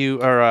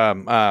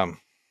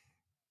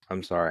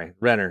 I'm sorry,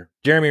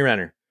 Jeremy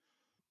Renner.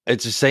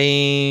 It's the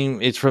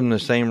same. It's from the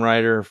same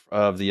writer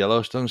of the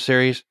Yellowstone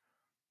series,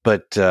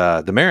 but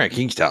the Mayor of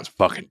Kingstown's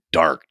fucking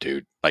dark,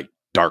 dude. Like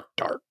dark.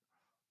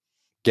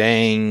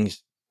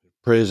 Gangs,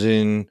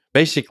 prison.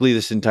 Basically,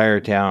 this entire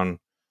town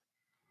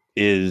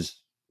is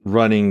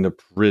running the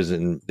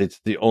prison. It's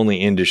the only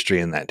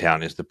industry in that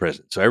town is the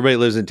prison. So everybody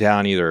lives in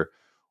town, either,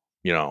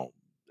 as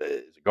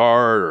a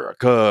guard or a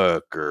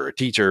cook or a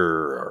teacher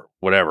or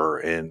whatever.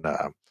 And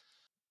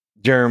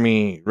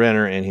Jeremy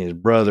Renner and his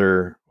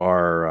brother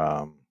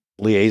are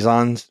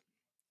liaisons,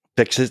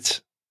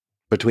 fix-its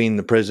between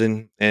the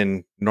prison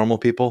and normal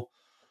people.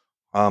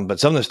 But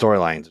some of the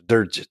storylines,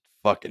 they're just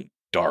fucking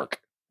dark,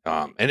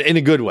 and in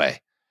a good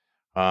way.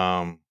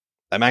 I'm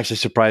actually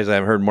surprised I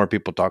haven't heard more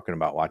people talking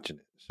about watching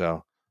it.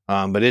 So,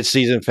 but its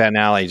season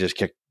finale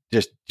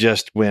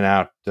just went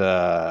out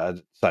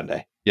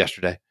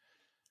yesterday.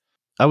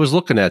 I was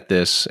looking at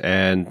this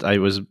and I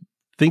was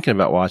thinking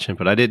about watching it,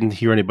 but I didn't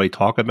hear anybody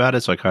talk about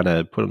it, so I kind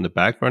of put it on the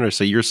back burner.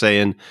 So you're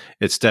saying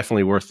it's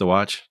definitely worth the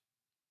watch?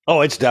 Oh,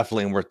 it's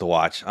definitely worth the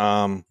watch.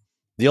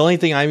 The only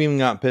thing I've even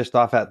got pissed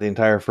off at the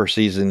entire first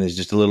season is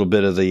just a little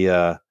bit of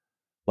the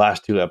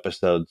last 2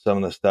 episodes. Some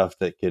of the stuff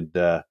that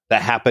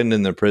that happened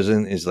in the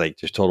prison is like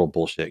just total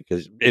bullshit,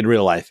 because in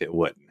real life it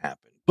wouldn't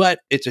happen. But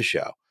it's a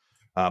show.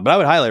 But I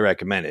would highly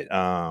recommend it.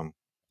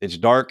 It's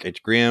dark, it's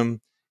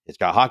grim, it's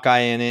got Hawkeye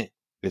in it.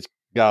 It's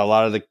got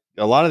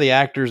a lot of the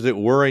actors that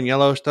were in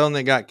Yellowstone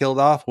that got killed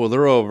off. Well,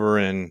 they're over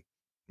in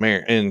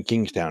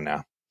Kingstown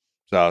now.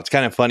 So it's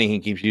kind of funny he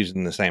keeps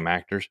using the same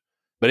actors,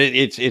 but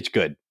it's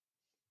good.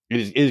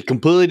 It is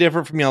completely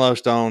different from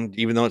Yellowstone,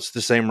 even though it's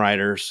the same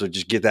writer. So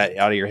just get that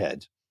out of your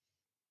heads.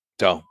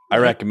 So I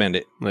recommend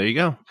it. There you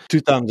go. 2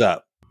 thumbs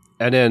up.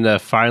 And then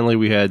finally,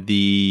 we had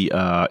the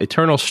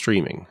Eternal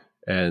streaming,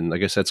 and I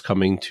guess that's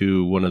coming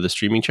to one of the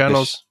streaming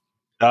channels.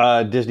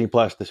 Disney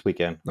Plus this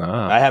weekend.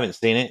 Ah. I haven't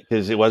seen it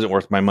because it wasn't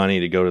worth my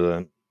money to go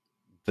to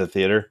the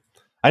theater.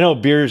 I know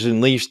Beers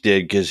and Leafs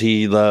did because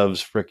he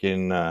loves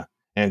freaking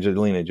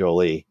Angelina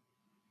Jolie,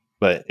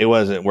 but it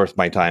wasn't worth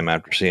my time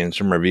after seeing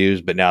some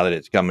reviews. But now that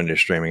it's coming to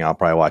streaming, I'll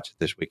probably watch it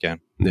this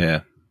weekend.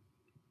 Yeah,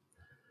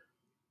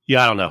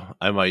 I don't know.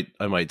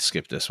 I might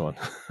skip this one.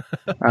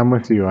 I'm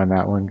with you on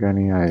that one,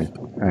 Gunny.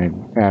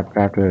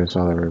 After I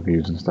saw the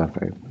reviews and stuff,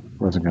 I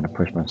wasn't going to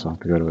push myself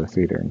to go to the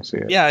theater and see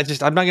it. Yeah,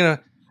 I'm not gonna.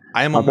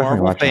 I am a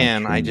Marvel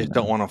fan. I just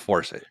now. don't want to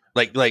force it.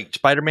 Like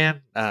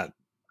Spider-Man. I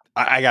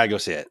gotta go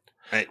see it.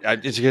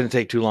 It's going to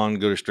take too long to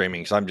go to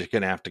streaming, so I'm just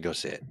going to have to go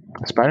see it.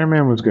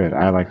 Spider-Man was good.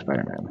 I like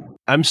Spider-Man.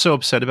 I'm so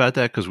upset about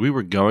that because we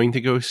were going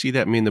to go see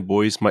that. Me and the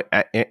boys. My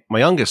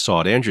youngest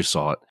saw it. Andrew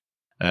saw it,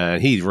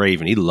 and he's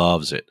raving. He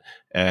loves it.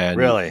 And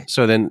really?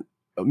 So then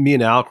me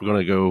and Alec were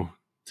going to go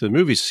to the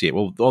movies to see it.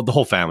 Well, the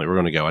whole family were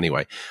going to go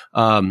anyway.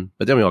 But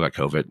then we all got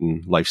COVID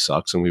and life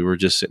sucks, and we were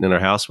just sitting in our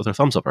house with our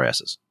thumbs up our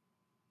asses.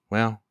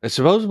 Well,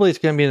 supposedly it's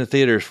going to be in the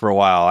theaters for a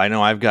while. I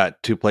know I've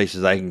got 2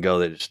 places I can go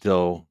that it's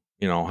still,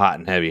 hot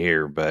and heavy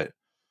here, but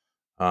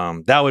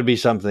that would be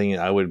something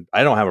I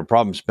don't have a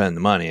problem spending the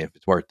money if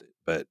it's worth it.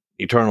 But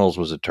Eternals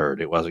was a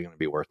turd. It wasn't going to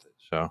be worth it.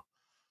 So,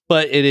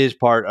 but it is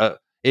part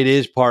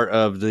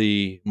of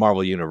the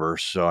Marvel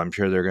universe. So I'm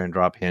sure they're going to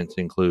drop hints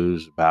and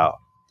clues about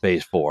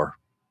Phase 4.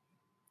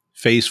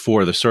 Phase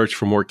 4, the search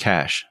for more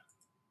cash.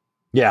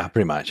 Yeah,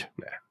 pretty much.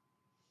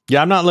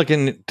 Yeah. I'm not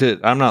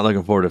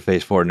looking forward to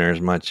Phase 4 near as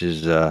much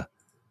as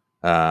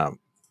how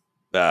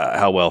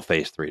well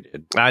Phase 3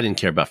 did. I didn't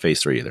care about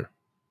Phase 3 either.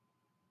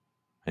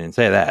 I didn't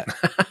say that.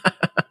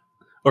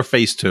 Or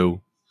Phase 2.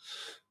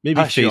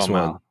 Maybe Hush Phase your 1.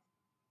 mouth.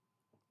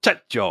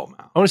 Shut your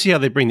mouth. I want to see how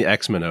they bring the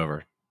X-Men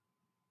over.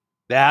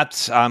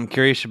 I'm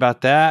curious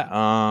about that.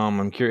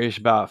 I'm curious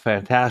about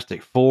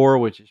Fantastic Four,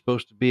 which is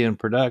supposed to be in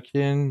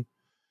production.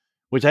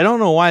 Which I don't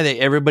know why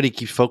everybody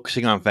keeps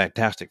focusing on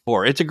Fantastic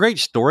Four. It's a great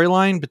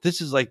storyline, but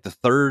this is like the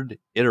 3rd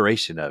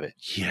iteration of it.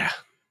 Yeah,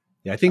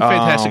 I think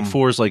Fantastic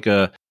Four is like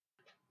a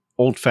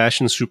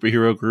old-fashioned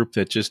superhero group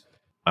that just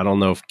I don't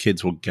know if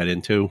kids will get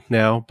into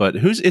now. But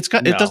it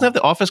doesn't have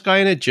the Office guy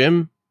in it.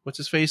 Jim, what's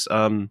his face?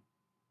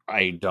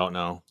 I don't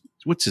know.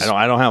 What's his?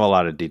 I don't have a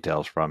lot of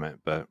details from it,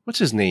 but what's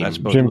his name?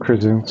 Jim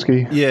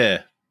Krasinski.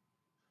 Yeah,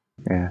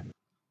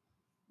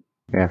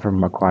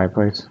 from A Quiet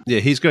Place. Yeah,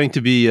 he's going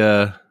to be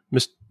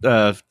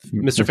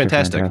Mr.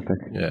 Fantastic.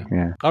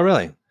 Yeah. Oh,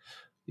 really?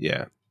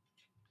 Yeah.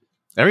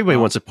 Everybody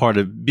wants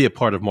be a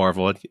part of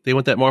Marvel. They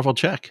want that Marvel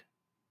check.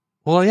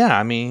 Well, yeah.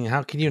 I mean,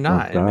 how can you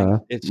not? Well, I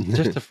mean, it's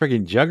just a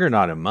freaking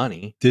juggernaut of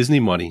money. Disney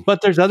money.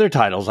 But there's other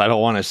titles I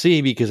don't want to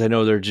see because I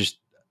know they're just.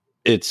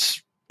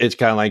 It's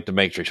kind of like The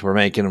Matrix. We're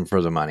making them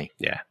for the money.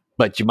 Yeah.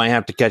 But you might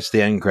have to catch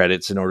the end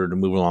credits in order to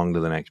move along to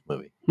the next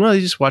movie. Well,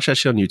 you just watch that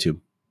shit on YouTube.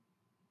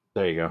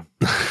 There you go.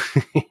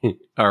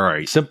 All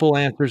right. Simple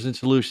Answers and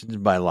Solutions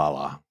by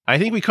Lala. I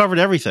think we covered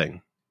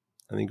everything.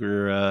 I think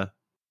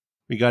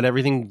we got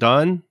everything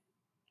done.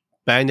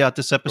 Banged out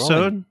this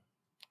episode.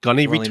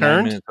 Gunny returned.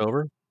 9 minutes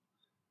over.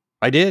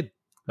 I did.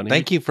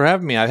 Thank you for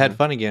having me. I've had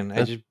fun again.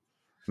 I've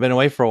been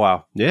away for a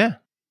while. Yeah.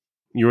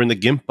 You were in the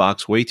GIMP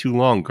box way too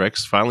long.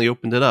 Greg's finally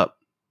opened it up.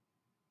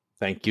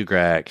 Thank you,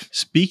 Greg.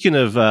 Speaking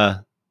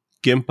of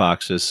GIMP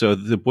boxes, so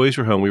the boys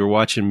were home. We were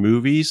watching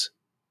movies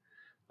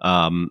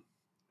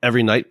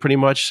every night pretty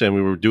much, and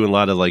we were doing a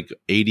lot of like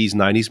 80s,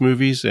 90s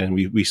movies, and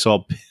we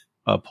saw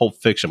Pulp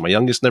Fiction. My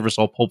youngest never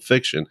saw Pulp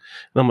Fiction.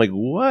 And I'm like,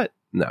 what?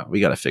 No, we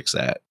got to fix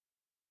that.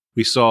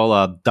 We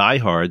saw Die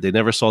Hard. They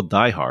never saw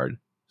Die Hard.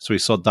 So we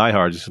saw Die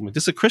Hard. I'm like,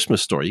 this is a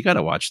Christmas story. You got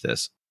to watch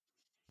this.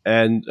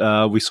 And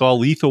we saw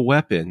Lethal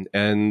Weapon,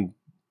 and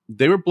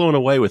they were blown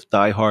away with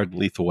Die Hard and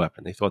Lethal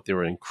Weapon. They thought they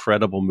were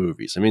incredible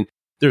movies. I mean,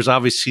 There's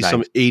obviously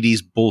some Nice. 80s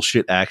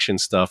bullshit action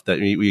stuff that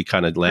we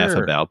kind of laugh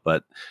Sure. about,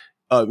 but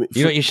You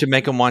know what you should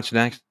make them watch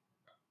next?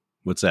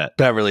 what's that?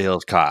 Beverly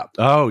Hills Cop.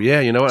 Oh yeah,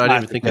 you know what? I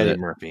didn't even Classic think of Eddie that.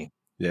 Murphy.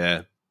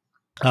 Yeah,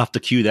 I'll have to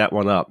cue that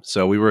one up.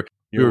 So we were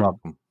You're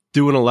welcome.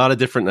 doing a lot of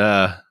different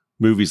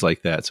movies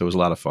like that, so it was a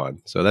lot of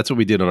fun. So that's what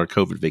we did on our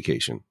COVID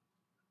vacation.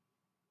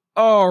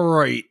 All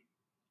right.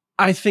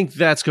 I think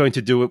that's going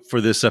to do it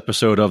for this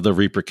episode of the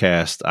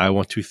Reapercast. I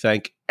want to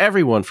thank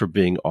everyone for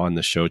being on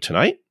the show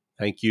tonight.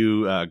 Thank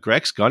you,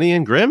 Grex, Gunny,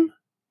 and Grim.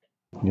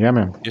 Yeah,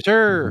 man. Yes, No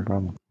sir.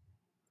 problem.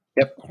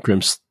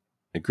 Grim's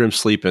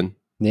sleeping.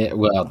 Yeah,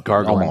 well,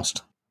 Gargling.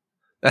 almost.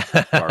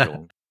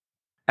 Gargling.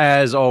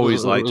 As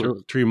always, like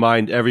to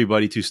remind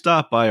everybody to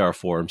stop by our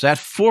forums at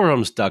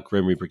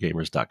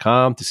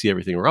forums.grimreapergamers.com to see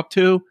everything we're up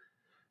to,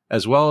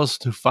 as well as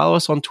to follow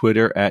us on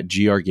Twitter at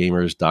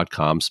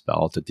grgamers.com,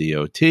 spelled to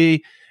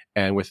DOT.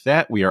 And with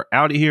that, we are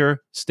out of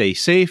here. Stay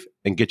safe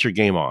and get your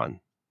game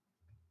on.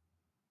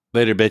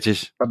 Later,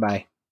 bitches. Bye bye.